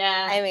 or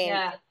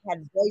it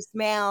had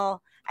voicemail.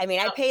 I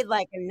mean, I paid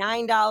like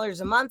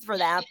 $9 a month for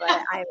that, but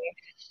I mean,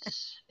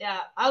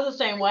 I was the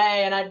same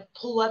way, and I'd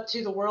pull up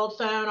to the World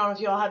phone. I don't know if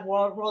you all had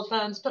World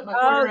phones. Put my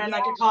quarter in, I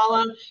could call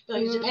them. Be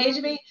like, "Did you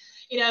page me?"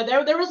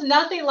 There was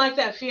nothing like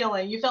that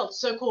feeling. You felt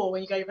so cool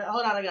when you got your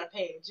hold on, I got a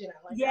page.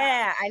 Like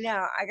that. I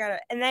know, I got it.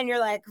 And then you're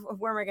like,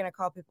 where am I going to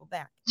call people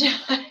back? Yeah,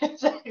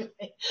 exactly.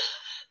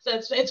 So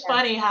it's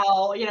funny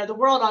how, the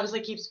world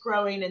obviously keeps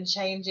growing and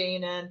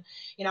changing, and,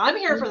 I'm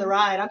here for the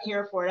ride. I'm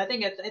here for it. I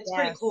think it's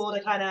pretty cool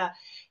to kind of,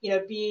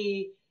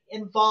 be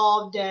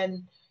involved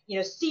and,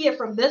 see it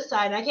from this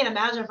side. And I can't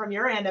imagine from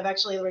your end of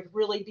actually like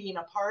really being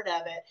a part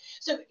of it.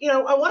 So,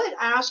 I wanted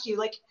to ask you,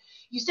 like,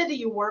 you said that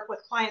you work with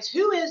clients.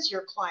 Who is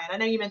your client? I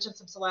know you mentioned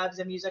some celebs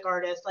and music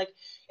artists. Like,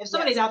 if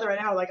somebody's out there right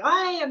now, like,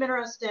 I am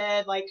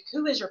interested, like,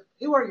 who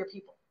are your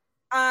people?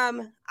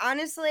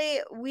 Honestly,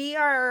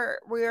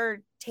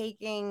 we're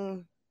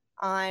taking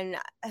on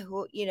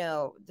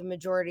the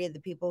majority of the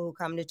people who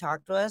come to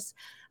talk to us.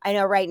 I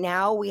know right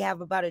now we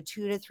have about a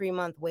 2 to 3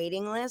 month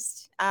waiting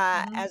list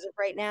as of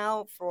right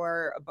now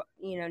for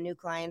new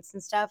clients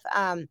and stuff.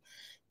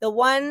 The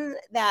one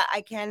that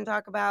I can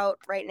talk about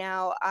right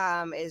now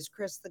is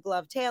Chris the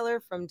Glove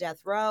Taylor from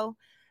Death Row.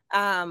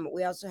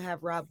 We also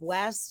have Rob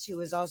West, who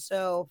is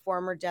also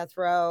former Death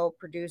Row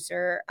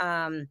producer.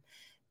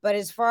 But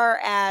as far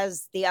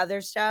as the other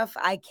stuff,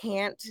 I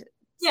can't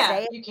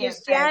say it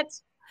just yet,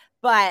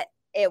 but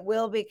it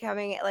will be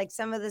coming. Like,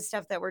 some of the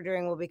stuff that we're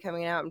doing will be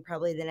coming out in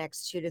probably the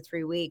next 2 to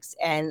 3 weeks.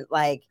 And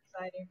like,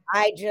 exciting.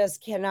 I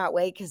just cannot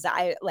wait, because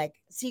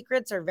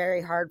secrets are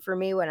very hard for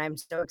me when I'm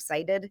so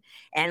excited.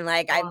 And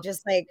like, I'm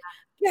just like,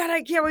 God,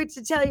 I can't wait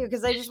to tell you,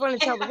 because I just want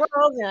to tell the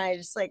world. And I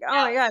just like, oh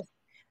my gosh.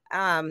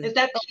 It's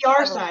that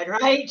PR side,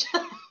 right?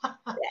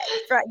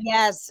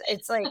 Yes,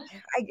 it's like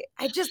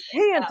I just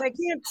can't. I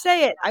can't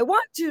say it. I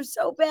want to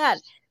so bad,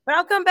 but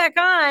I'll come back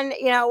on.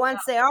 Once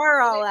they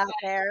are all out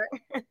there.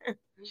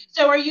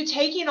 So, are you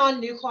taking on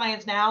new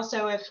clients now?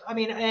 So,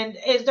 and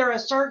is there a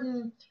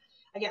certain,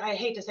 again, I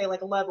hate to say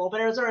like a level,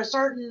 but is there a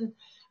certain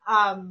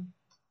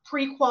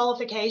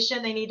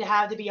pre-qualification they need to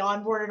have to be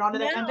onboarded onto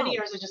the company,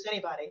 or is it just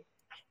anybody?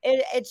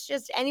 It's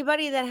just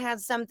anybody that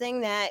has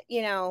something that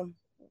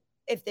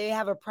if they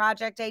have a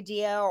project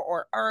idea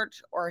or art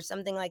or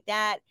something like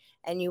that,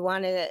 and you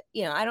want to,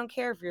 I don't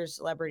care if you're a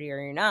celebrity or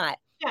you're not.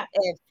 Yeah.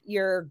 If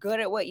you're good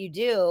at what you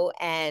do,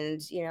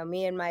 and,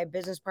 me and my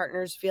business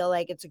partners feel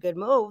like it's a good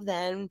move,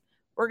 then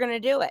we're going to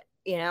do it.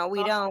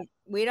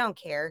 We don't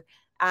care.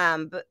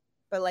 But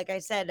like I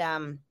said,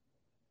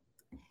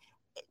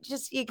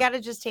 you got to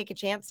just take a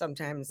chance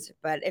sometimes.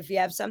 But if you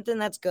have something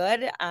that's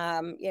good,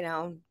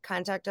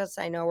 contact us.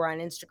 I know we're on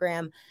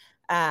Instagram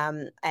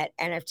at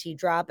NFT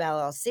Drop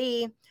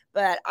LLC,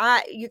 but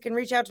you can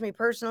reach out to me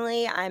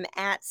personally. I'm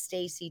at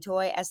Stacey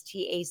Toy,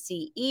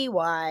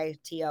 STACEYTOY.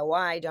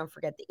 Don't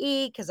forget the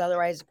E, because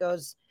otherwise it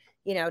goes,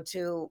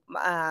 to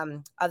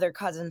other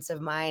cousins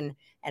of mine,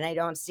 and I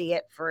don't see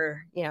it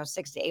for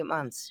 6 to 8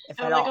 months. If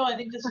at all. I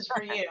think this is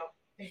for you.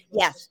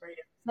 Yes.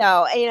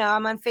 So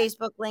I'm on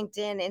Facebook,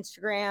 LinkedIn,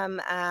 Instagram.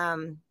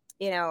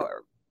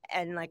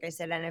 And like I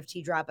said,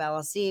 NFT Drop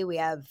LLC. We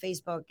have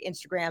Facebook,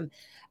 Instagram.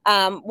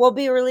 We'll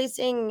be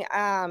releasing,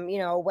 a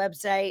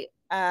website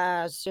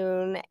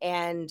soon,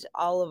 and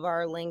all of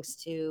our links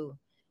to,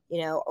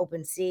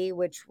 OpenSea,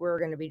 which we're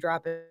going to be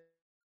dropping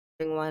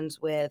ones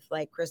with,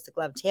 like Chris the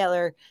Glove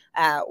Taylor.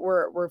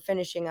 We're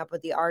finishing up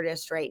with the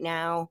artist right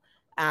now,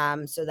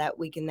 so that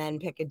we can then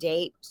pick a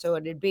date. So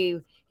it'd be,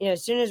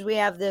 as soon as we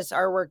have this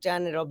artwork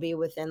done, it'll be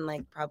within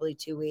like probably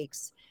 2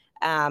 weeks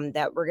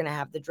that we're going to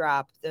have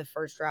the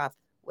first drop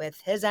with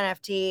his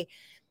NFT.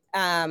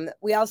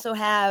 We also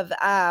have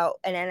an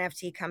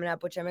NFT coming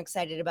up, which I'm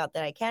excited about,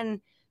 that I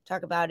can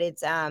talk about.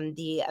 It's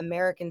the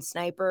American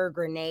Sniper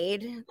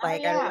grenade. I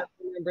don't know if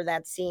you remember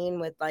that scene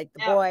with like the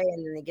boy,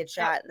 and then they get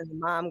shot, and then the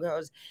mom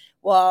goes.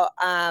 Well,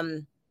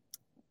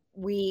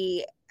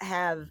 we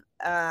have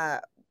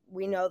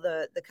we know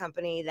the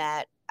company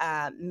that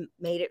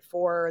made it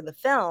for the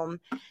film,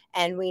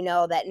 and we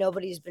know that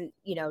nobody's been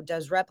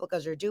does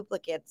replicas or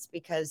duplicates,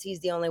 because he's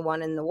the only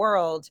one in the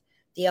world,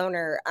 the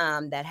owner,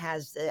 that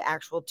has the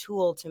actual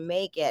tool to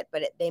make it,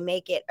 but they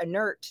make it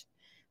inert,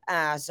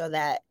 so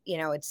that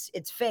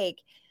it's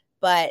fake.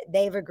 But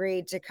they've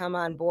agreed to come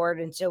on board,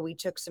 and so we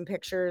took some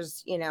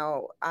pictures.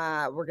 We're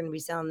going to be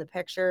selling the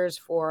pictures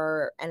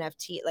for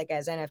NFT, like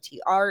as NFT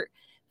art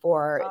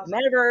for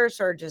Metaverse,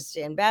 or just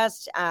to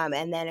invest.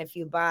 And then if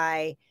you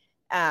buy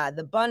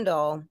the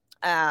bundle,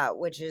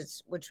 which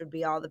would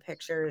be all the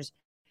pictures,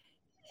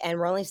 and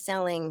we're only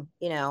selling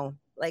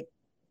like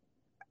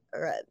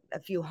a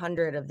few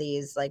hundred of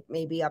these, like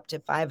maybe up to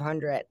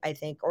 500, I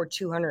think, or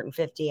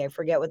 250. I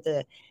forget what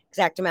the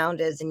exact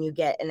amount is. And you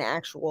get an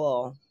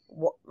actual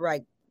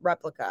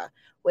replica,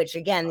 which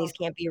again, these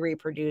can't be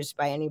reproduced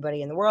by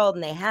anybody in the world,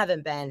 and they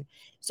haven't been.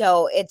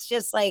 So it's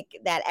just like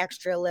that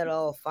extra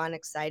little fun,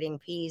 exciting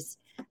piece,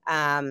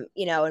 and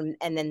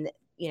then,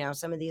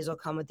 some of these will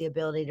come with the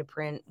ability to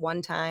print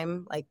one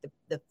time, like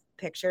the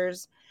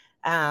pictures,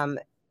 and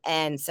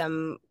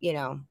some,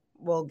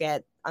 will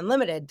get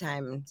unlimited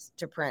times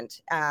to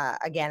print.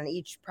 Again,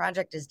 each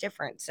project is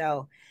different.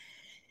 So,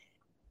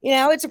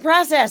 it's a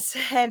process.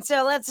 And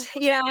so let's,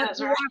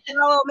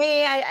 follow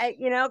me. I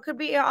it could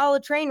be all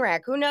a train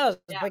wreck. Who knows?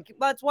 Yeah. But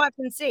let's watch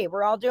and see.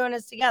 We're all doing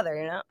this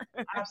together,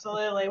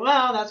 Absolutely.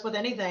 Well, that's with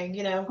anything,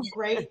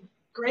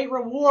 great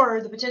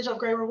reward. The potential of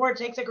great reward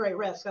takes a great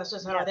risk. That's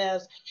just how it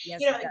is.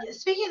 Yes,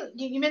 speaking,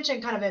 you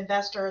mentioned kind of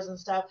investors and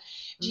stuff.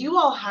 Do you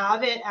all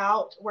have it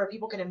out where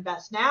people can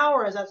invest now,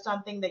 or is that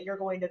something that you're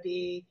going to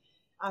be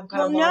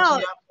launching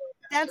out?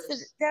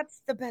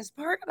 that's the best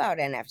part about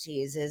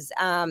NFTs is,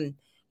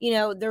 you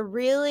know, there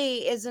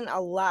really isn't a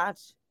lot,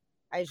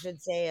 I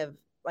should say, of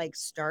like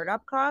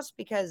startup costs,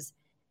 because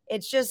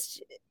it's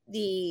just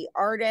the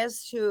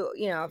artists who,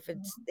 you know, if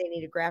it's they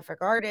need a graphic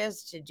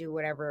artist to do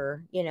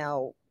whatever, you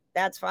know,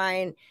 that's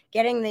fine.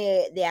 Getting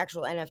the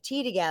actual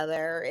NFT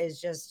together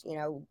is just, you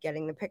know,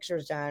 getting the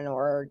pictures done,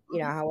 or, you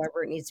know,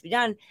 however it needs to be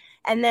done.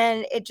 And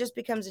then it just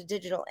becomes a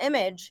digital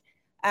image.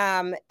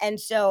 And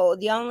so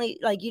the only,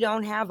 like, you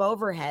don't have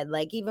overhead,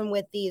 like even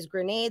with these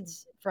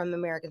grenades from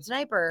American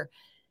Sniper,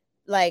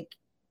 like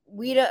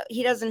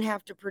he doesn't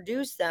have to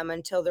produce them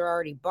until they're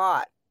already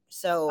bought.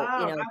 So,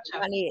 you know,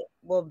 money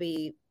will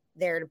be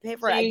there to pay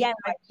for it. Again,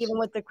 like even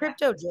with the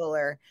crypto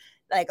jeweler,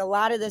 like a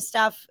lot of the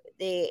stuff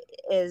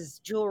is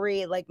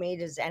jewelry like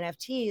made as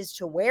NFTs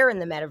to wear in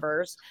the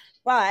metaverse,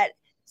 but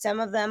some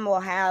of them will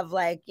have,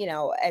 like, you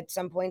know, at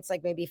some points,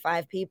 like maybe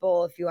 5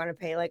 people. If you want to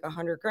pay like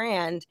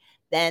 $100,000,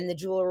 then the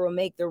jeweler will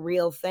make the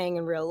real thing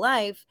in real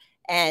life,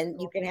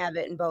 and you can have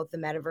it in both the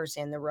metaverse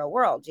and the real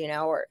world, you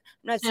know. Or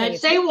I'm not saying, I'd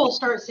say we'll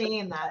start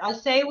seeing that. I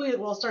say we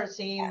will start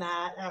seeing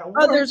that at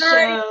award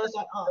shows.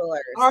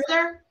 Are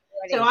there?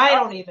 So I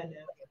don't even know.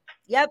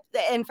 Yep.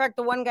 In fact,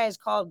 the one guy is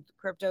called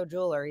Crypto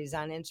Jeweler. He's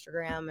on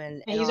Instagram,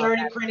 and he's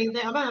already printing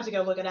them. I'm gonna have to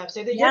go look it up.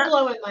 So you're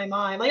blowing my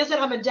mind. Like I said,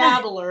 I'm a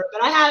dabbler,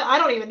 but I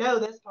don't even know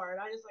this part.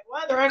 I just like,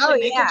 what? They're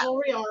actually making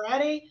jewelry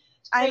already?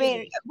 I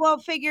mean, well,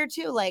 figure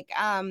too, like,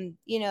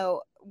 you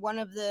know, one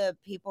of the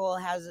people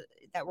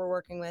that we're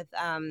working with,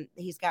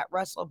 he's got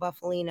Russell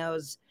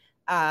Buffalino's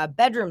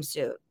bedroom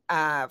suit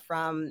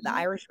from The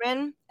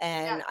Irishman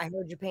and I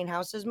Heard You Paint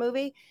Houses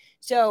movie.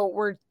 So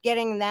we're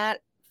getting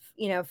that,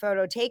 you know,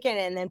 photo taken,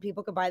 and then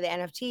people could buy the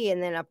NFT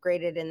and then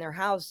upgrade it in their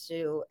house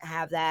to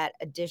have that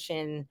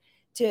addition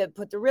to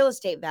put the real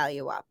estate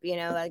value up, you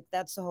know, like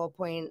that's the whole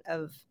point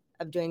of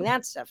doing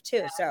that stuff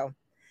too. So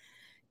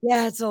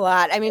yeah, it's a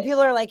lot. I mean,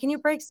 people are like, can you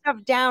break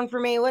stuff down for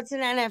me? What's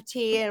an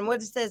NFT and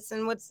what's this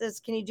and what's this?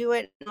 Can you do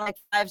it in like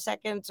 5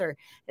 seconds? And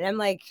I'm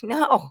like,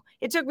 no,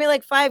 it took me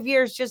like 5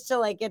 years just to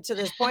like get to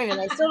this point.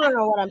 And I still don't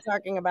know what I'm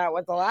talking about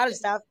with a lot of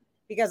stuff,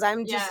 because I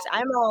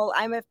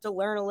have to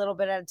learn a little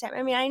bit at a time.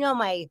 I mean, I know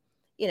my,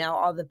 you know,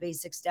 all the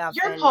basic stuff.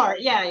 Your part.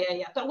 Yeah.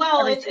 But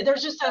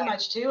there's just so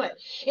much to it.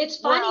 It's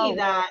funny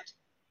that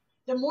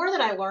the more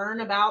that I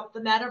learn about the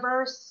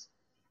metaverse,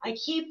 I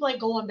keep like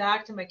going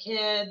back to my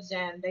kids,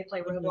 and they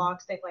play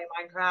Roblox, they play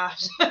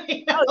Minecraft.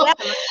 You know? I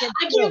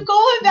keep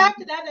going back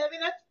to that. I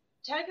mean, that's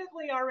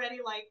technically already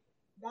like,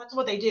 that's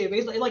what they do.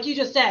 Because like you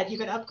just said, you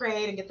can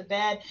upgrade and get the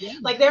bed. Yeah.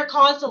 Like they're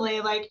constantly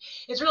like,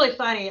 it's really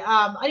funny.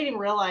 I didn't even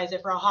realize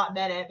it for a hot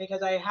minute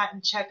because I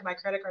hadn't checked my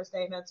credit card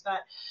statements, but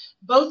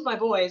both my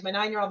boys, my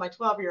 9-year-old, my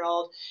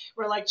 12-year-old,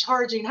 were like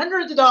charging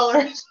hundreds of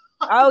dollars.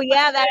 Oh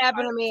yeah, that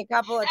happened to me a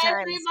couple of times.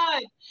 Every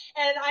month.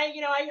 And I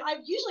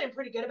usually am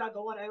pretty good about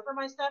going over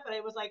my stuff, but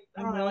it was like,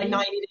 I don't know, like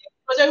 90 days.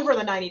 It was over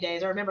the 90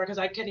 days, I remember, because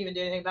I couldn't even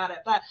do anything about it.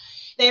 But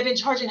they had been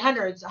charging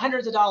hundreds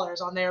of dollars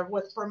on there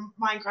for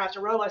Minecraft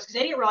or Roblox, because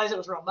they didn't realize it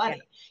was real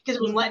money, because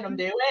it was letting them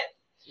do it.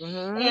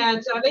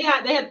 And so they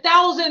had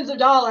thousands of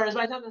dollars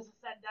by the time this is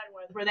said and done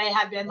with, where they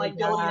had been like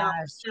building out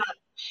stuff.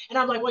 And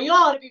I'm like, well, you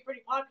all ought to be pretty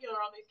popular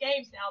on these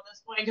games now at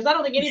this point, because I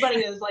don't think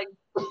anybody is like.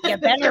 Yeah,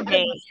 better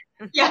be.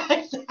 Yeah,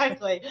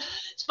 exactly.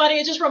 It's funny.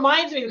 It just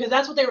reminds me, because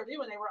that's what they were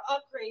doing. They were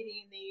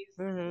upgrading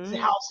these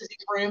houses,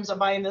 these rooms. I'm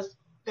buying this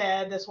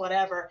bed, this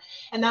whatever.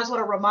 And that's what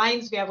it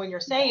reminds me of when you're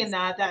saying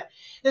that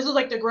this is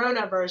like the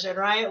grown-up version,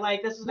 right?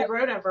 Like this is the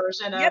grown-up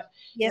version of.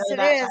 Yes, it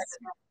is.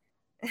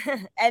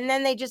 And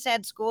then they just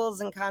add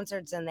schools and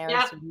concerts in there.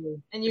 Yeah.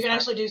 And you can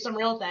actually do some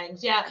real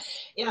things. Yeah.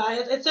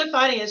 It's so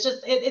funny. It's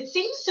just, it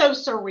seems so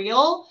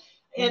surreal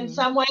in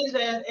some ways,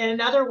 and in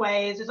other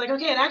ways, it's like,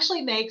 okay, it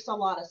actually makes a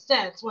lot of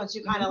sense once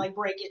you kind of like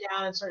break it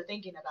down and start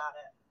thinking about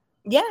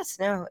it. Yes,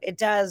 no, it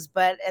does.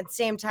 But at the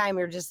same time,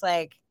 you're just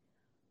like,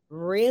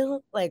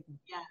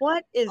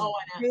 what is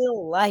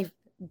real life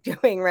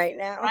doing right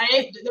now? Right?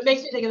 It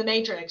makes me think of the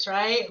Matrix,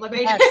 right? Like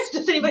Matrix,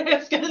 does anybody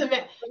else go to the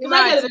Matrix? Because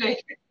I go to the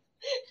Matrix.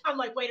 I'm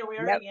like, wait, are we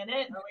already in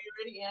it? Are we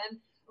already in?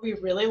 Are we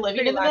really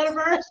living in the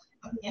metaverse?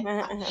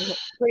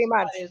 Pretty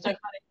much. It's so funny.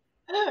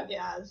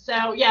 Yeah.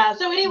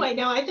 So anyway,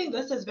 no, I think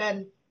this has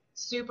been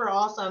super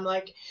awesome.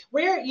 Like,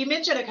 where you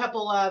mentioned a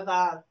couple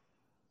of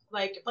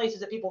like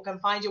places that people can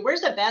find you.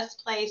 Where's the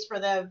best place for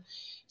them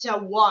to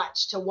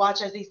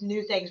watch as these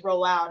new things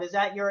roll out? Is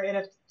that your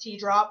NFT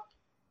drop?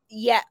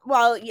 Yeah,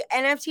 well,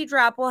 NFT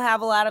drop will have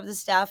a lot of the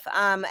stuff.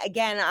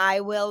 Again, I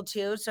will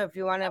too. So if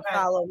you want to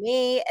follow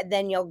me,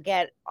 then you'll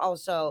get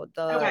also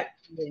the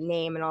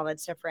name and all that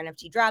stuff for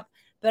NFT drop.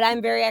 But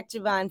I'm very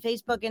active on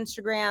Facebook,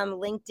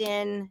 Instagram,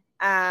 LinkedIn.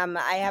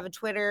 I have a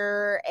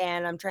Twitter,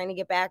 and I'm trying to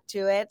get back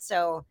to it.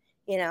 So,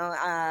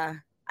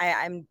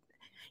 I'm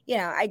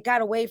I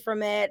got away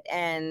from it,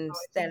 and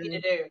then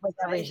with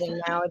everything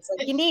now, it's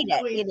like you need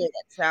it.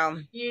 So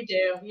you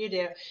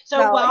do. So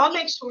well, I'll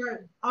make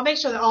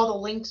sure that all the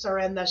links are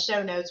in the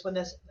show notes when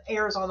this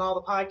airs on all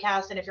the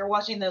podcasts. And if you're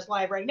watching this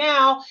live right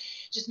now,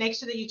 just make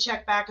sure that you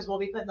check back, because we'll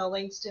be putting the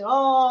links to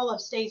all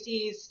of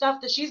Stacy's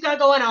stuff that she's got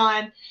going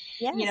on,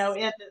 Yes. you know,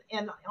 in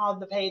on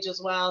the page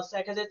as well. So,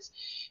 because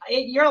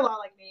you're a lot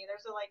like me.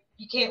 There's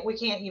we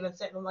can't even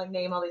sit and like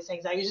name all these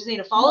things out. You just need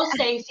to follow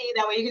Stacy.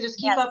 That way you can just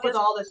keep up with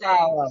all the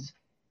things.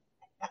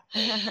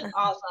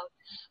 Awesome.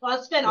 Well,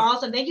 it's been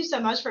awesome. Thank you so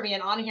much for being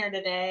on here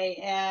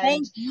today. And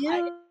thank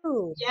you.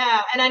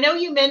 And I know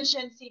you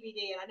mentioned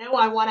CBD, and I know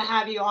I want to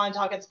have you on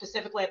talking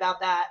specifically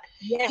about that.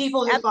 Yes,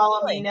 people who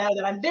follow me know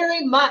that I'm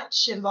very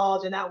much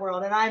involved in that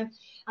world, and I'm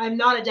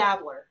not a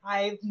dabbler.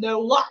 I know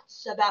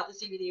lots about the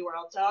CBD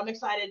world, so I'm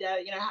excited to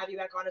have you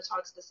back on to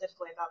talk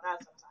specifically about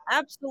that sometime.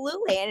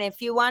 Absolutely. And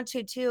if you want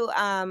to too,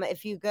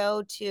 if you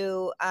go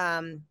to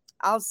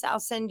I'll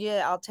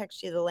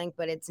text you the link,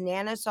 but it's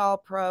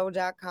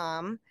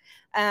nanosolpro.com.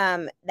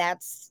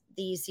 That's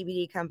the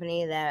CBD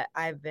company that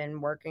I've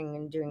been working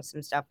and doing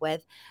some stuff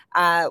with.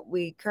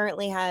 We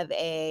currently have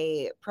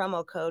a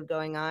promo code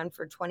going on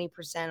for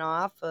 20%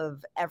 off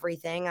of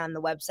everything on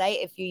the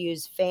website if you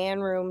use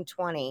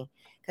FanRoom20,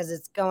 because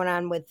it's going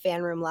on with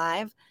FanRoom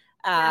Live,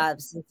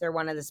 since they're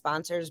one of the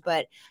sponsors.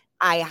 But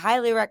I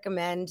highly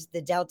recommend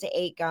the Delta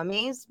 8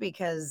 gummies,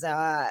 because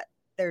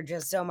they're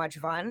just so much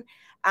fun.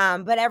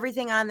 But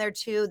everything on there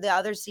too, the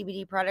other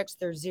CBD products,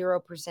 they're 0%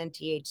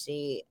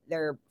 THC.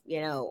 They're,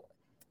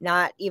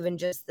 not even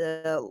just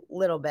the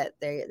little bit.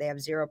 They have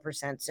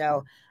 0%.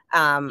 So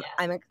I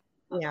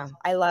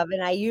love it.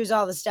 And I use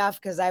all the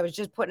stuff because I was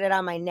just putting it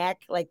on my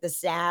neck, like the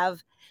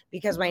salve,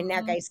 because my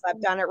neck, I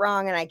slept on it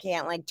wrong and I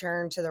can't like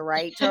turn to the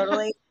right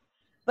totally.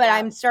 But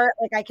I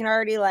can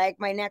already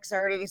my neck's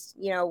already,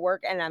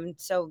 work, and I'm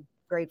so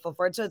grateful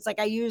for it. So it's like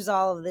I use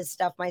all of this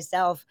stuff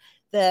myself.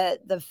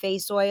 The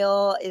face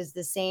oil is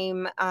the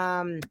same.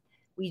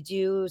 We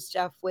do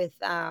stuff with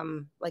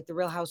like the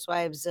Real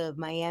Housewives of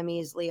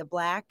Miami's Leah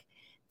Black.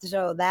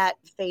 So that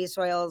face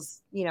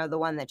oil's, the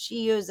one that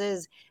she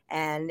uses,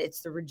 and it's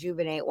the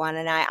Rejuvenate one.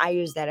 And I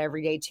use that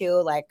every day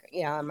too,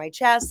 on my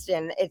chest,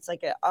 and it's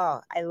like,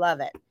 I love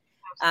it.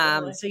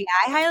 So yeah,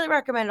 I highly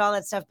recommend all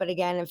that stuff. But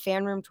again, in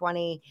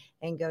FanRoom20,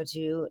 and go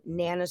to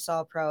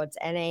Nanosol Pro. It's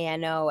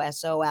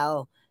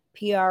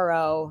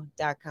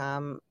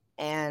NANOSOLPRO.com,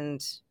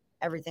 and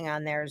everything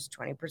on there is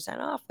 20%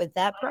 off with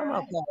that promo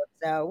code.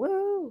 So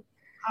woo!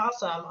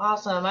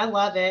 Awesome. I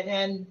love it.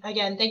 And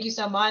again, thank you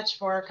so much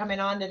for coming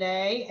on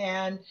today.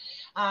 And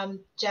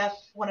Jeff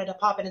wanted to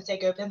pop in and say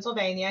go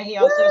Pennsylvania. He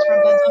also is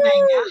from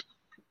Pennsylvania.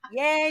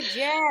 Yay,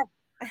 Jeff.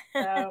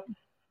 So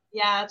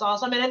yeah, it's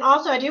awesome. And then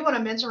also I do want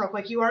to mention real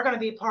quick, you are going to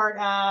be part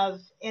of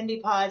Indie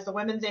Pods, the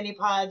Women's Indie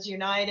Pods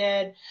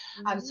United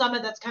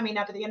summit that's coming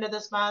up at the end of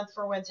this month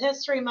for Women's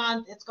History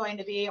Month. It's going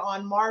to be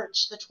on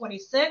March the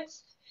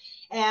 26th.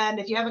 And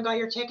if you haven't got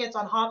your tickets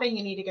on Hopping,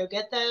 you need to go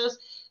get those.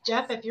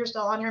 Jeff, if you're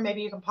still on here,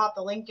 maybe you can pop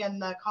the link in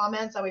the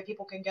comments. That way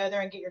people can go there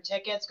and get your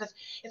tickets, because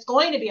it's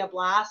going to be a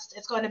blast.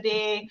 It's going to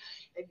be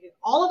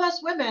all of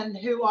us women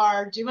who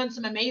are doing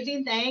some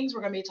amazing things.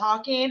 We're going to be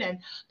talking and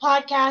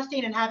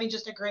podcasting and having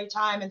just a great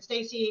time. And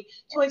Stacy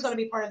Toy's going to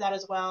be part of that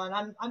as well. And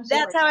I'm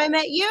that's how I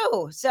met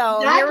you.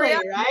 So exactly,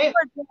 here we are, right?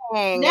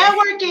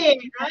 Networking,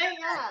 right?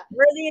 Yeah.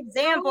 We're the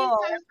example.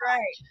 That's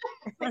right.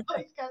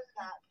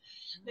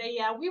 But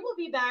yeah, we will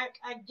be back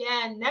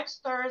again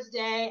next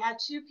Thursday at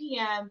 2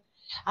 p.m.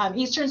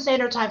 Eastern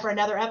Standard Time for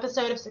another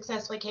episode of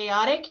Successfully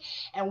Chaotic.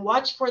 And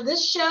watch for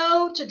this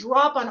show to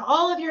drop on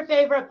all of your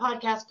favorite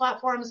podcast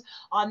platforms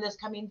on this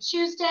coming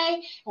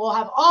Tuesday. We'll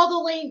have all the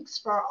links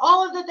for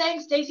all of the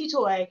things Stacy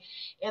Toy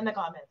in the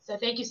comments. So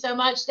thank you so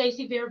much,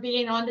 Stacy, for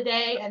being on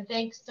today. And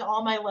thanks to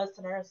all my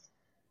listeners.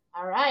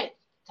 All right.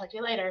 Talk to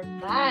you later.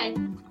 Bye.